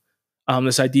libertarianism,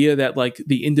 this idea that like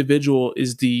the individual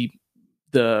is the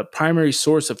primary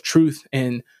source of truth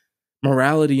and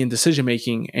morality and decision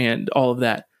making and all of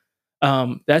that.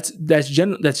 That's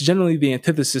generally the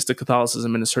antithesis to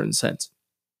Catholicism in a certain sense.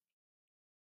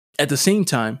 At the same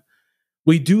time,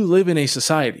 we do live in a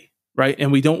society, right?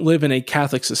 And we don't live in a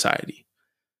Catholic society.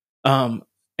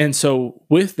 And so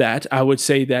with that, I would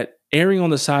say that erring on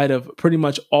the side of pretty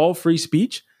much all free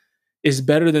speech is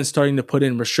better than starting to put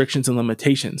in restrictions and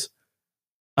limitations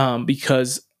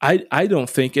because I don't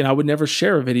think, and I would never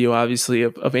share a video, obviously,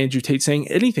 of Andrew Tate saying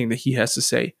anything that he has to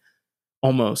say,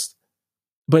 almost.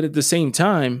 But at the same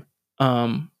time,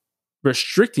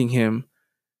 restricting him,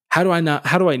 how do I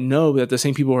know that the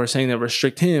same people who are saying that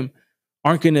restrict him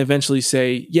aren't going to eventually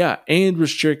say, yeah, and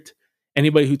restrict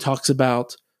anybody who talks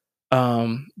about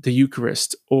the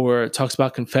Eucharist or talks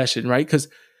about confession, right? Because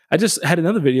I just had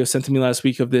another video sent to me last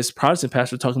week of this Protestant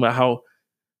pastor talking about how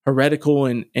heretical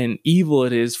and evil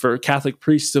it is for Catholic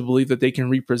priests to believe that they can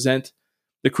represent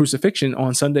the crucifixion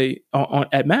on Sunday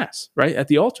at Mass, right? At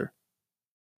the altar.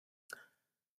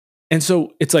 And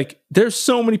so it's like, there's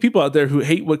so many people out there who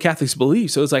hate what Catholics believe.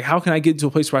 So it's like, how can I get into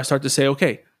a place where I start to say,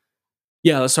 okay,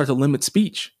 yeah, let's start to limit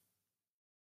speech.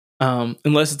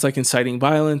 Unless it's like inciting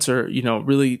violence or,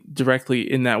 really directly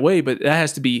in that way. But that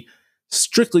has to be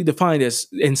strictly defined as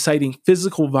inciting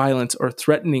physical violence or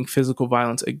threatening physical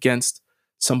violence against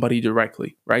somebody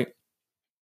directly, right?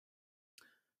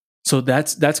 So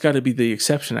that's got to be the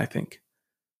exception, I think.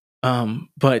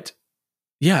 But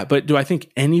do I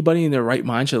think anybody in their right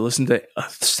mind should listen to a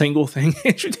single thing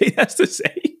Andrew Tate has to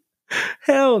say?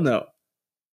 Hell no.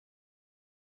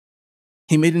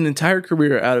 He made an entire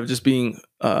career out of just being,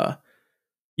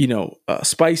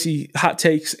 spicy hot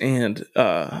takes and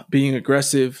being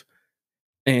aggressive.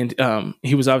 And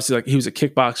he was obviously he was a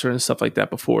kickboxer and stuff like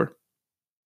that before.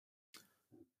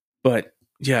 But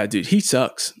yeah, dude, he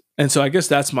sucks. And so I guess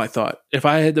that's my thought. If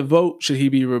I had to vote, should he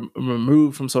be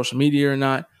removed from social media or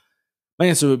not? My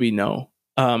answer would be no.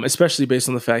 Especially based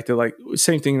on the fact that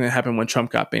same thing that happened when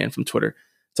Trump got banned from Twitter.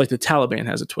 It's like the Taliban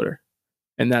has a Twitter,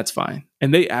 and that's fine.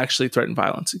 And they actually threaten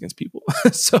violence against people.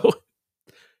 So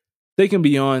they can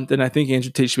be on, then I think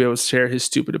Andrew Tate should be able to share his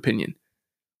stupid opinion.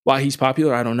 Why he's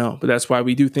popular, I don't know. But that's why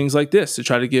we do things like this, to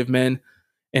try to give men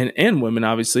and women,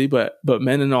 obviously, but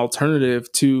men an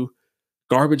alternative to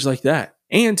garbage like that,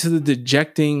 and to the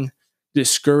dejecting,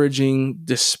 discouraging,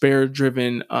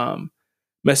 despair-driven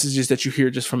messages that you hear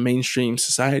just from mainstream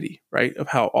society, right? Of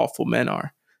how awful men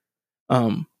are.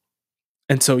 And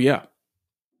so, yeah.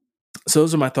 So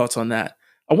those are my thoughts on that.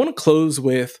 I want to close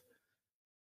with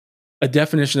a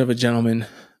definition of a gentleman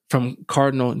from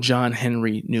Cardinal John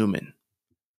Henry Newman.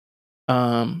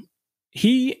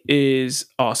 He is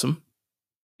awesome.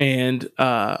 And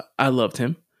I loved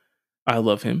him. I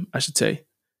love him, I should say.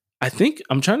 I think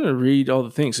I'm trying to read all the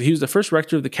things. So he was the first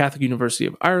rector of the Catholic University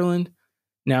of Ireland,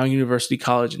 now University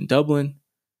College in Dublin,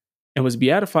 and was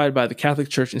beatified by the Catholic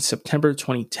Church in September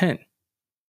 2010.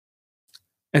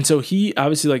 And so he,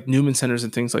 obviously, like Newman Centers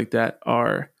and things like that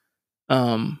are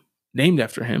named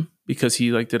after him because he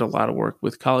did a lot of work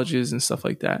with colleges and stuff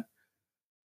like that.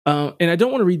 And I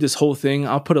don't want to read this whole thing.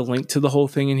 I'll put a link to the whole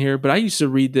thing in here, but I used to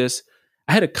read this.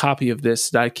 I had a copy of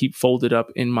this that I keep folded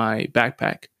up in my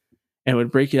backpack and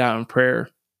would break it out in prayer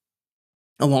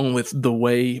along with The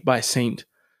Way by Saint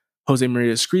Jose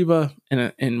Maria Escriva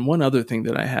and one other thing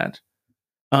that I had.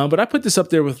 But I put this up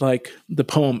there with the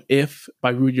poem If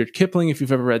by Rudyard Kipling. If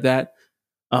you've ever read that,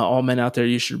 all men out there,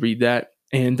 you should read that.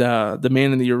 And The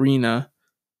Man in the Arena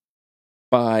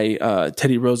by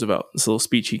Teddy Roosevelt, this little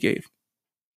speech he gave.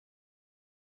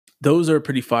 Those are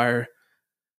pretty fire.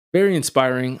 Very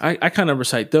inspiring. I kind of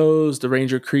recite those, the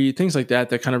Ranger Creed, things like that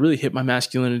kind of really hit my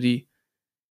masculinity.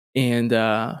 And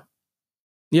and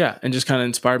just kind of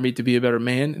inspired me to be a better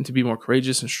man and to be more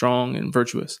courageous and strong and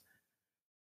virtuous.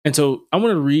 And so I'm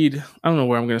going to read, I don't know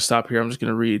where I'm going to stop here. I'm just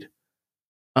going to read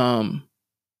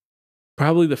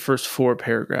probably the first 4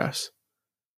 paragraphs.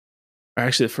 Or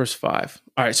actually the first 5.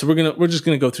 All right, so we're just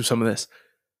going to go through some of this.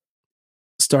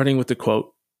 Starting with the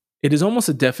quote. It is almost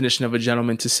a definition of a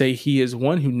gentleman to say he is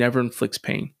one who never inflicts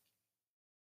pain.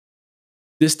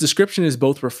 This description is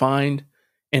both refined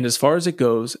and, as far as it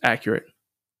goes, accurate.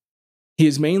 He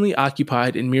is mainly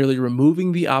occupied in merely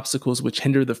removing the obstacles which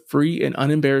hinder the free and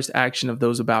unembarrassed action of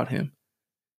those about him,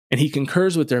 and he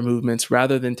concurs with their movements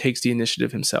rather than takes the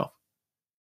initiative himself.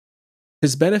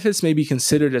 His benefits may be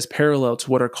considered as parallel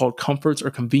to what are called comforts or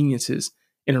conveniences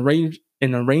in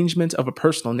arrangement of a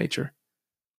personal nature,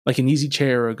 like an easy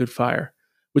chair or a good fire,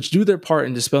 which do their part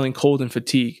in dispelling cold and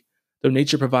fatigue, though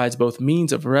nature provides both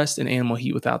means of rest and animal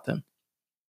heat without them.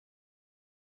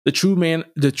 The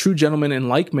true gentleman, in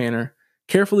like manner,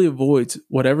 carefully avoids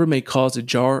whatever may cause a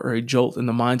jar or a jolt in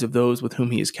the minds of those with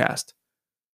whom he is cast.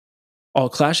 All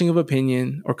clashing of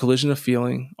opinion or collision of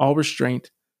feeling, all restraint,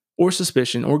 or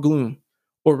suspicion, or gloom,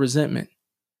 or resentment,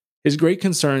 his great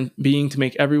concern being to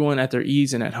make everyone at their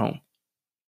ease and at home.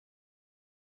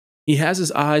 He has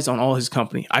his eyes on all his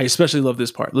company. I especially love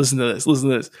this part. Listen to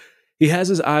this. He has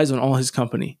his eyes on all his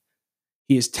company.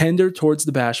 He is tender towards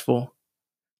the bashful,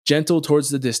 gentle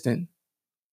towards the distant,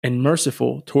 and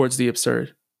merciful towards the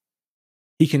absurd.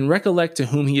 He can recollect to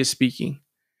whom he is speaking.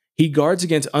 He guards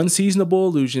against unseasonable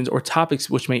allusions or topics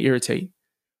which may irritate.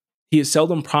 He is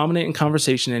seldom prominent in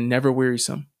conversation and never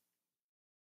wearisome.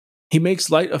 He makes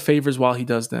light of favors while he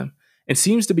does them, and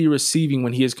seems to be receiving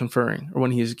when he is conferring or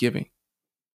when he is giving.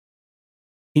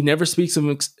 He never speaks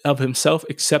of himself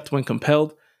except when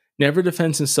compelled, never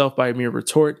defends himself by a mere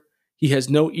retort. He has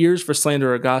no ears for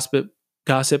slander or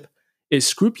gossip, is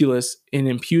scrupulous in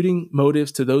imputing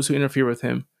motives to those who interfere with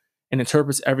him, and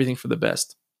interprets everything for the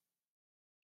best.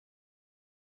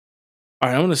 All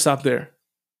right, I'm going to stop there.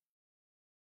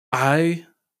 I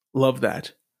love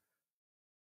that.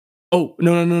 Oh,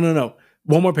 no.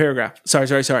 One more paragraph. Sorry.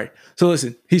 So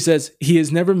listen, he says, he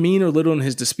is never mean or little in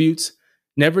his disputes,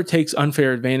 never takes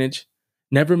unfair advantage,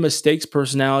 never mistakes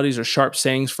personalities or sharp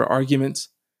sayings for arguments,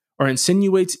 or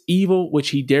insinuates evil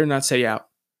which he dare not say out.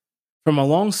 From a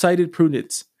long-sighted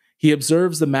prudence, he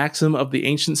observes the maxim of the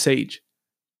ancient sage,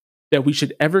 that we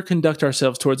should ever conduct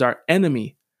ourselves towards our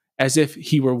enemy as if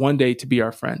he were one day to be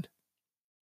our friend.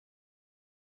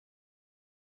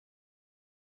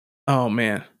 Oh,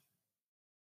 man.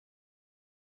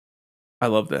 I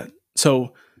love that.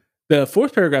 So the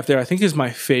fourth paragraph there, I think, is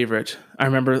my favorite. I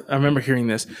remember hearing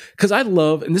this because I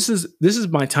love, and this is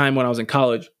my time when I was in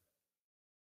college.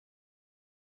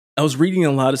 I was reading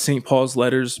a lot of St. Paul's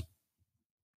letters.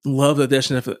 Love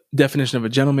the definition of a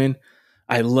gentleman.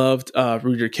 I loved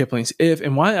Rudyard Kipling's If,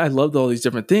 and why I loved all these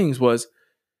different things was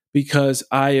because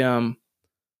I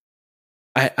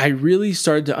really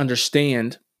started to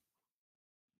understand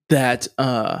that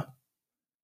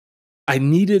I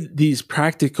needed these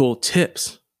practical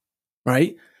tips,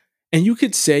 right? And you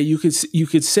could say,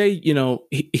 you know,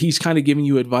 he's kind of giving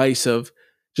you advice of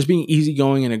just being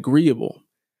easygoing and agreeable,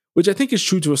 which I think is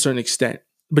true to a certain extent.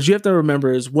 But you have to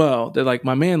remember as well that, like,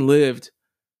 my man lived,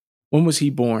 when was he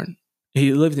born?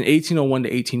 He lived in 1801 to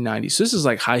 1890. So this is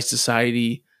like high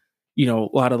society, you know,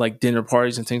 a lot of like dinner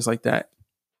parties and things like that.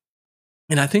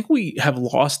 And I think we have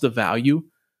lost the value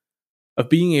of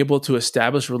being able to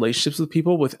establish relationships with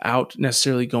people without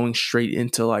necessarily going straight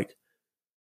into like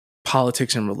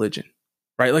politics and religion,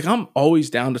 right? Like, I'm always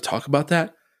down to talk about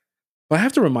that, but I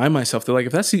have to remind myself that, like,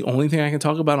 if that's the only thing I can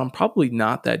talk about, I'm probably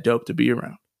not that dope to be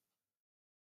around.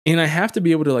 And I have to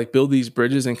be able to like build these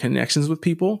bridges and connections with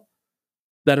people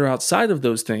that are outside of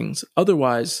those things.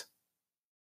 Otherwise,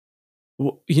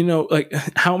 you know, like,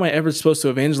 how am I ever supposed to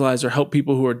evangelize or help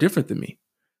people who are different than me?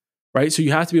 Right? So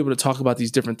you have to be able to talk about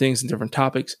these different things and different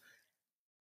topics.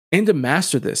 And to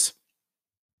master this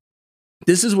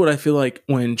is what I feel like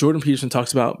when Jordan Peterson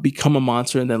talks about become a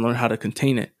monster and then learn how to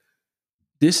contain it.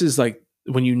 This is like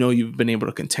when you know you've been able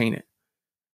to contain it,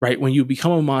 right? When you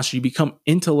become a monster, you become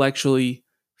intellectually,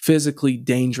 physically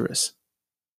dangerous,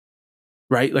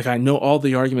 right? Like, I know all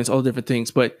the arguments, all the different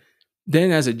things, but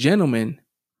then as a gentleman,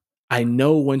 I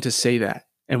know when to say that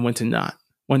and when to not,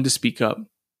 when to speak up,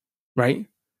 right?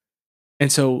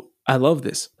 And so I love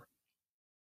this.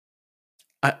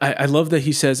 I love that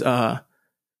he says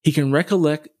he can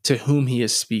recollect to whom he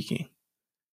is speaking.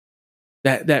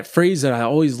 That phrase that I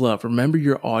always love, remember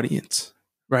your audience,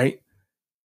 right?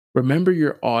 Remember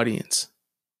your audience.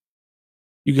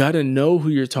 You got to know who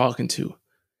you're talking to.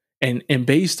 And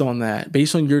based on that,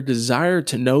 based on your desire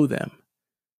to know them,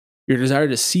 your desire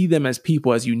to see them as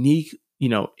people, as unique, you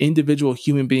know, individual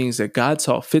human beings that God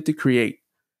saw fit to create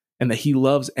and that he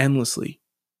loves endlessly.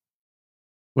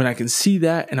 When I can see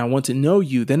that and I want to know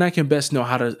you, then I can best know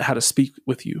how to speak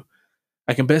with you.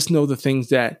 I can best know the things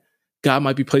that God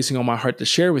might be placing on my heart to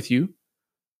share with you.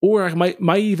 Or I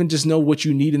might even just know what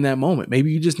you need in that moment.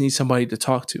 Maybe you just need somebody to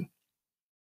talk to.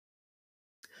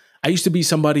 I used to be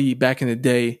somebody back in the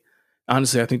day.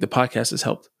 Honestly, I think the podcast has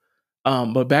helped.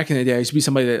 But back in the day, I used to be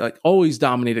somebody that like always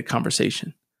dominated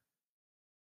conversation.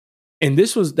 And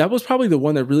that was probably the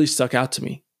one that really stuck out to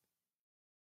me.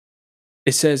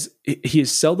 It says he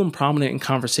is seldom prominent in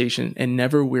conversation and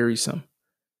never wearisome.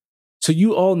 So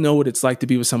you all know what it's like to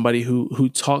be with somebody who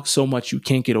talks so much you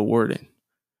can't get a word in,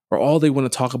 or all they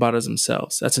want to talk about is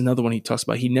themselves. That's another one he talks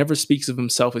about. He never speaks of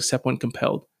himself except when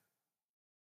compelled.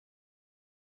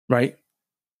 Right?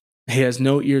 He has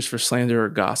no ears for slander or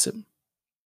gossip.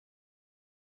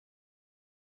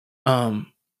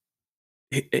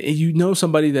 You know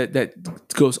somebody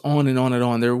that goes on and on and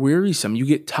on. They're wearisome. You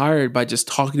get tired by just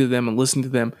talking to them and listening to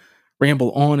them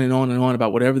ramble on and on and on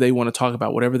about whatever they want to talk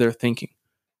about, whatever they're thinking.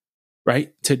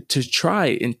 Right? To try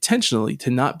intentionally to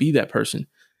not be that person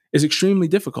is extremely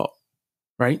difficult.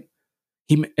 Right?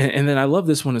 And then I love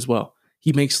this one as well.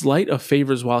 He makes light of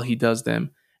favors while he does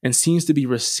them and seems to be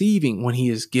receiving when he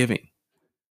is giving.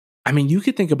 I mean, you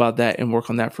could think about that and work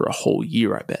on that for a whole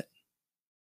year, I bet.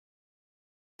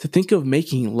 To think of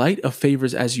making light of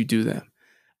favors as you do them.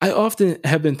 I often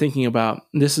have been thinking about,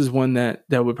 this is one that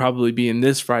would probably be in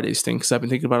this Friday's thing, because I've been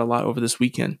thinking about it a lot over this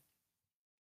weekend.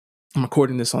 I'm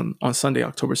recording this on Sunday,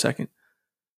 October 2nd.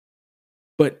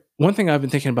 But one thing I've been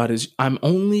thinking about is I'm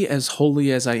only as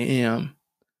holy as I am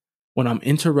when I'm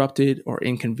interrupted or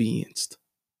inconvenienced.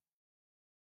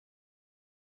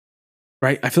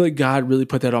 Right? I feel like God really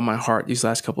put that on my heart these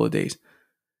last couple of days.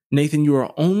 Nathan, you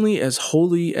are only as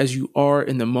holy as you are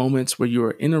in the moments where you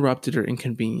are interrupted or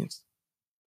inconvenienced.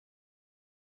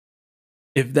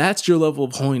 If that's your level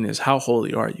of holiness, how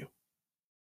holy are you?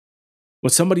 When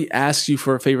somebody asks you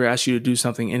for a favor, asks you to do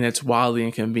something, and it's wildly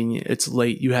inconvenient, it's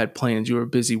late, you had plans, you were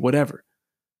busy, whatever.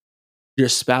 Your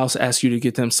spouse asks you to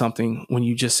get them something when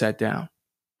you just sat down.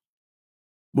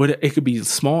 It could be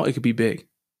small, it could be big.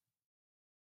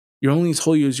 You're only as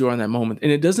holy as you are in that moment.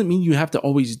 And it doesn't mean you have to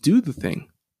always do the thing.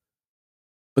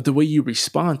 But the way you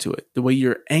respond to it, the way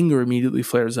your anger immediately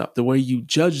flares up, the way you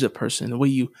judge the person, the way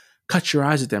you cut your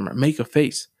eyes at them or make a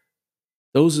face,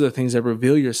 those are the things that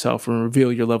reveal yourself and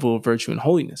reveal your level of virtue and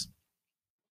holiness.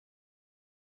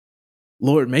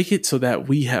 Lord, make it so that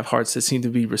we have hearts that seem to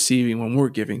be receiving when we're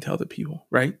giving to other people,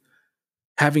 right?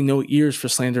 Having no ears for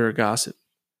slander or gossip.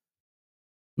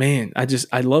 Man,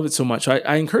 I love it so much.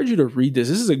 I encourage you to read this.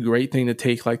 This is a great thing to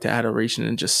take like to adoration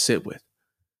and just sit with.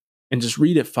 And just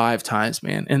read it 5 times,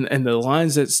 man. And the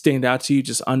lines that stand out to you,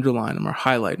 just underline them or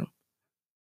highlight them.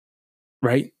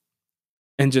 Right?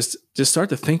 And just start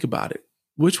to think about it.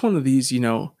 Which one of these,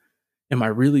 am I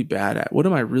really bad at? What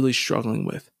am I really struggling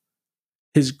with?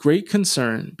 His great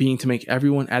concern being to make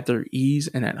everyone at their ease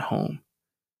and at home.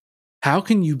 How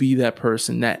can you be that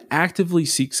person that actively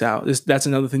seeks out? That's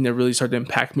another thing that really started to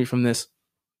impact me from this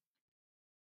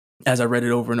as I read it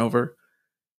over and over,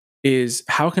 is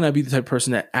how can I be the type of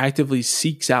person that actively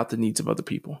seeks out the needs of other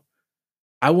people?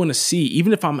 I want to see,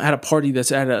 even if I'm at a party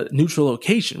that's at a neutral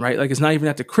location, right? Like it's not even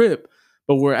at the crib,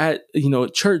 but we're at, a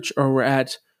church or we're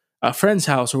at a friend's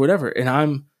house or whatever.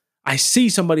 And I see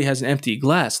somebody has an empty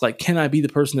glass. Like, can I be the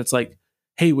person that's like,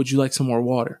 hey, would you like some more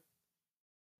water?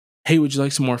 Hey, would you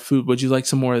like some more food? Would you like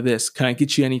some more of this? Can I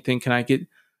get you anything? Can I get,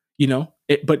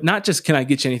 but not just can I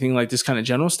get you anything like this kind of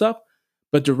general stuff,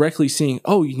 but directly seeing,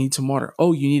 oh, you need some water.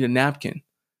 Oh, you need a napkin.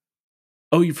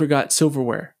 Oh, you forgot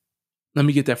silverware. Let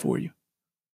me get that for you.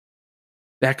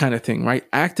 That kind of thing, right?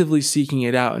 Actively seeking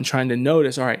it out and trying to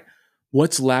notice, all right,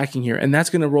 what's lacking here? And that's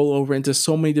going to roll over into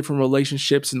so many different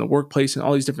relationships in the workplace and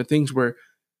all these different things where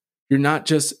you're not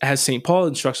just, as St. Paul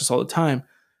instructs us all the time,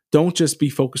 don't just be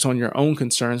focused on your own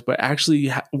concerns, but actually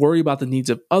worry about the needs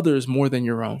of others more than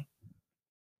your own.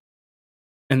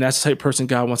 And that's the type of person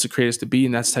God wants to create us to be.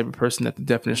 And that's the type of person that the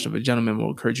definition of a gentleman will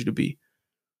encourage you to be.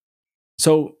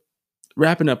 So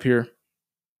wrapping up here,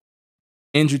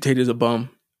 Andrew Tate is a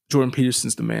bum. Jordan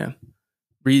Peterson's the man.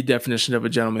 Read Definition of a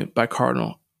Gentleman by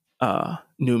Cardinal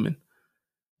Newman,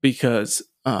 because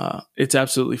it's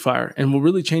absolutely fire and will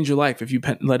really change your life if you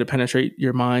let it penetrate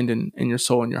your mind and your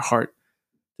soul and your heart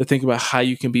to think about how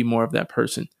you can be more of that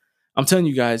person. I'm telling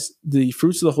you guys, the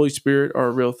fruits of the Holy Spirit are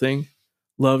a real thing.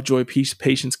 Love, joy, peace,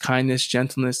 patience, kindness,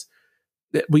 gentleness.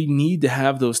 That we need to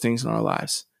have those things in our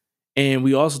lives. And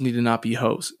we also need to not be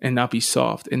hoes and not be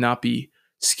soft and not be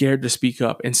scared to speak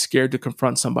up and scared to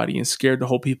confront somebody and scared to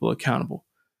hold people accountable,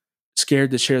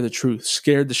 scared to share the truth,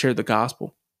 scared to share the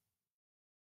gospel.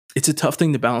 It's a tough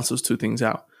thing to balance those two things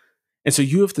out. And so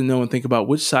you have to know and think about,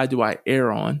 which side do I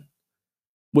err on?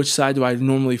 Which side do I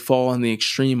normally fall on the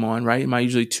extreme on, right? Am I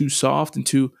usually too soft and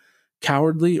too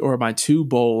cowardly, or am I too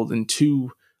bold and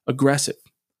too aggressive?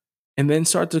 And then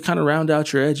start to kind of round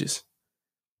out your edges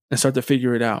and start to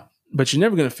figure it out. But you're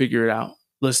never going to figure it out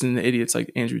listening to idiots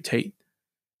like Andrew Tate.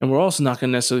 And we're also not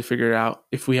going to necessarily figure it out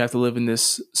if we have to live in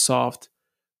this soft,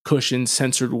 cushioned,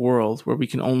 censored world where we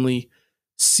can only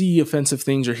see offensive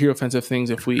things or hear offensive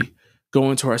things if we go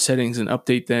into our settings and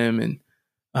update them and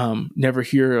never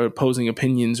hear opposing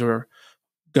opinions or,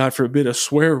 God forbid, a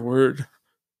swear word.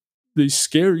 These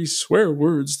scary swear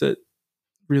words that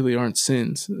really aren't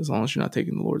sins, as long as you're not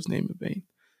taking the Lord's name in vain.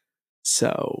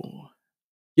 So,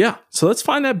 yeah. So let's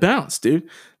find that balance, dude.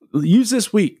 Use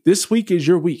this week. This week is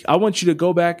your week. I want you to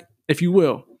go back, if you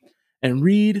will, and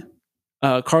read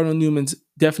Cardinal Newman's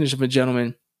Definition of a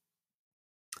Gentleman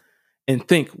and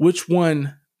think, which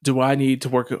one do I need to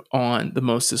work on the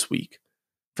most this week?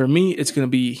 For me, it's going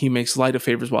to be he makes light of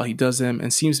favors while he does them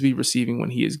and seems to be receiving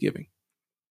when he is giving.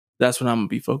 That's what I'm going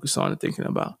to be focused on and thinking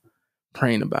about,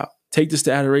 praying about. Take this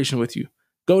to adoration with you.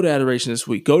 Go to adoration this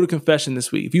week. Go to confession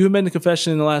this week. If you haven't been to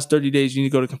confession in the last 30 days, you need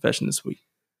to go to confession this week.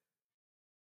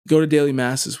 Go to daily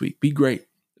mass this week. Be great.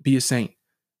 Be a saint.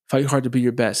 Fight hard to be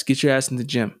your best. Get your ass in the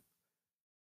gym.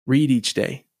 Read each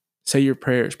day. Say your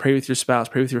prayers. Pray with your spouse.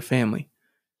 Pray with your family.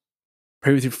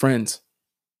 Pray with your friends.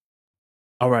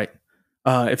 All right.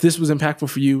 If this was impactful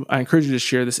for you, I encourage you to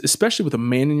share this, especially with a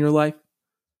man in your life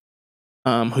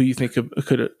who you think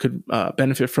could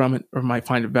benefit from it or might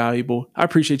find it valuable. I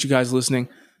appreciate you guys listening.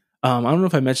 I don't know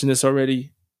if I mentioned this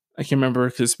already. I can't remember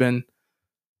because it's been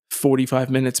 45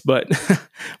 minutes, but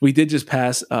we did just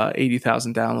pass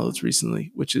 80,000 downloads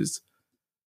recently, which is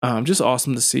just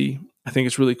awesome to see. I think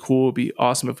it's really cool. It'd be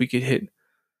awesome if we could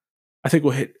I think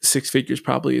we'll hit 6 figures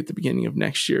probably at the beginning of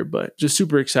next year, but just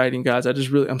super exciting, guys.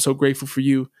 I'm so grateful for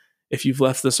you. If you've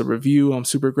left us a review, I'm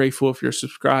super grateful. If you're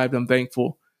subscribed, I'm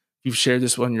thankful. If you've shared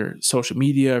this on your social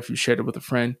media, if you shared it with a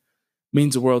friend, it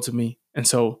means the world to me. And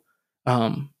so,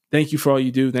 thank you for all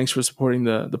you do. Thanks for supporting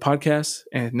the podcast,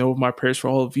 and know my prayers for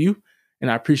all of you.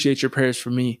 And I appreciate your prayers for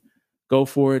me. Go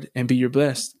forward and be your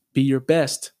best. Be your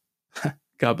best.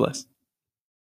 God bless.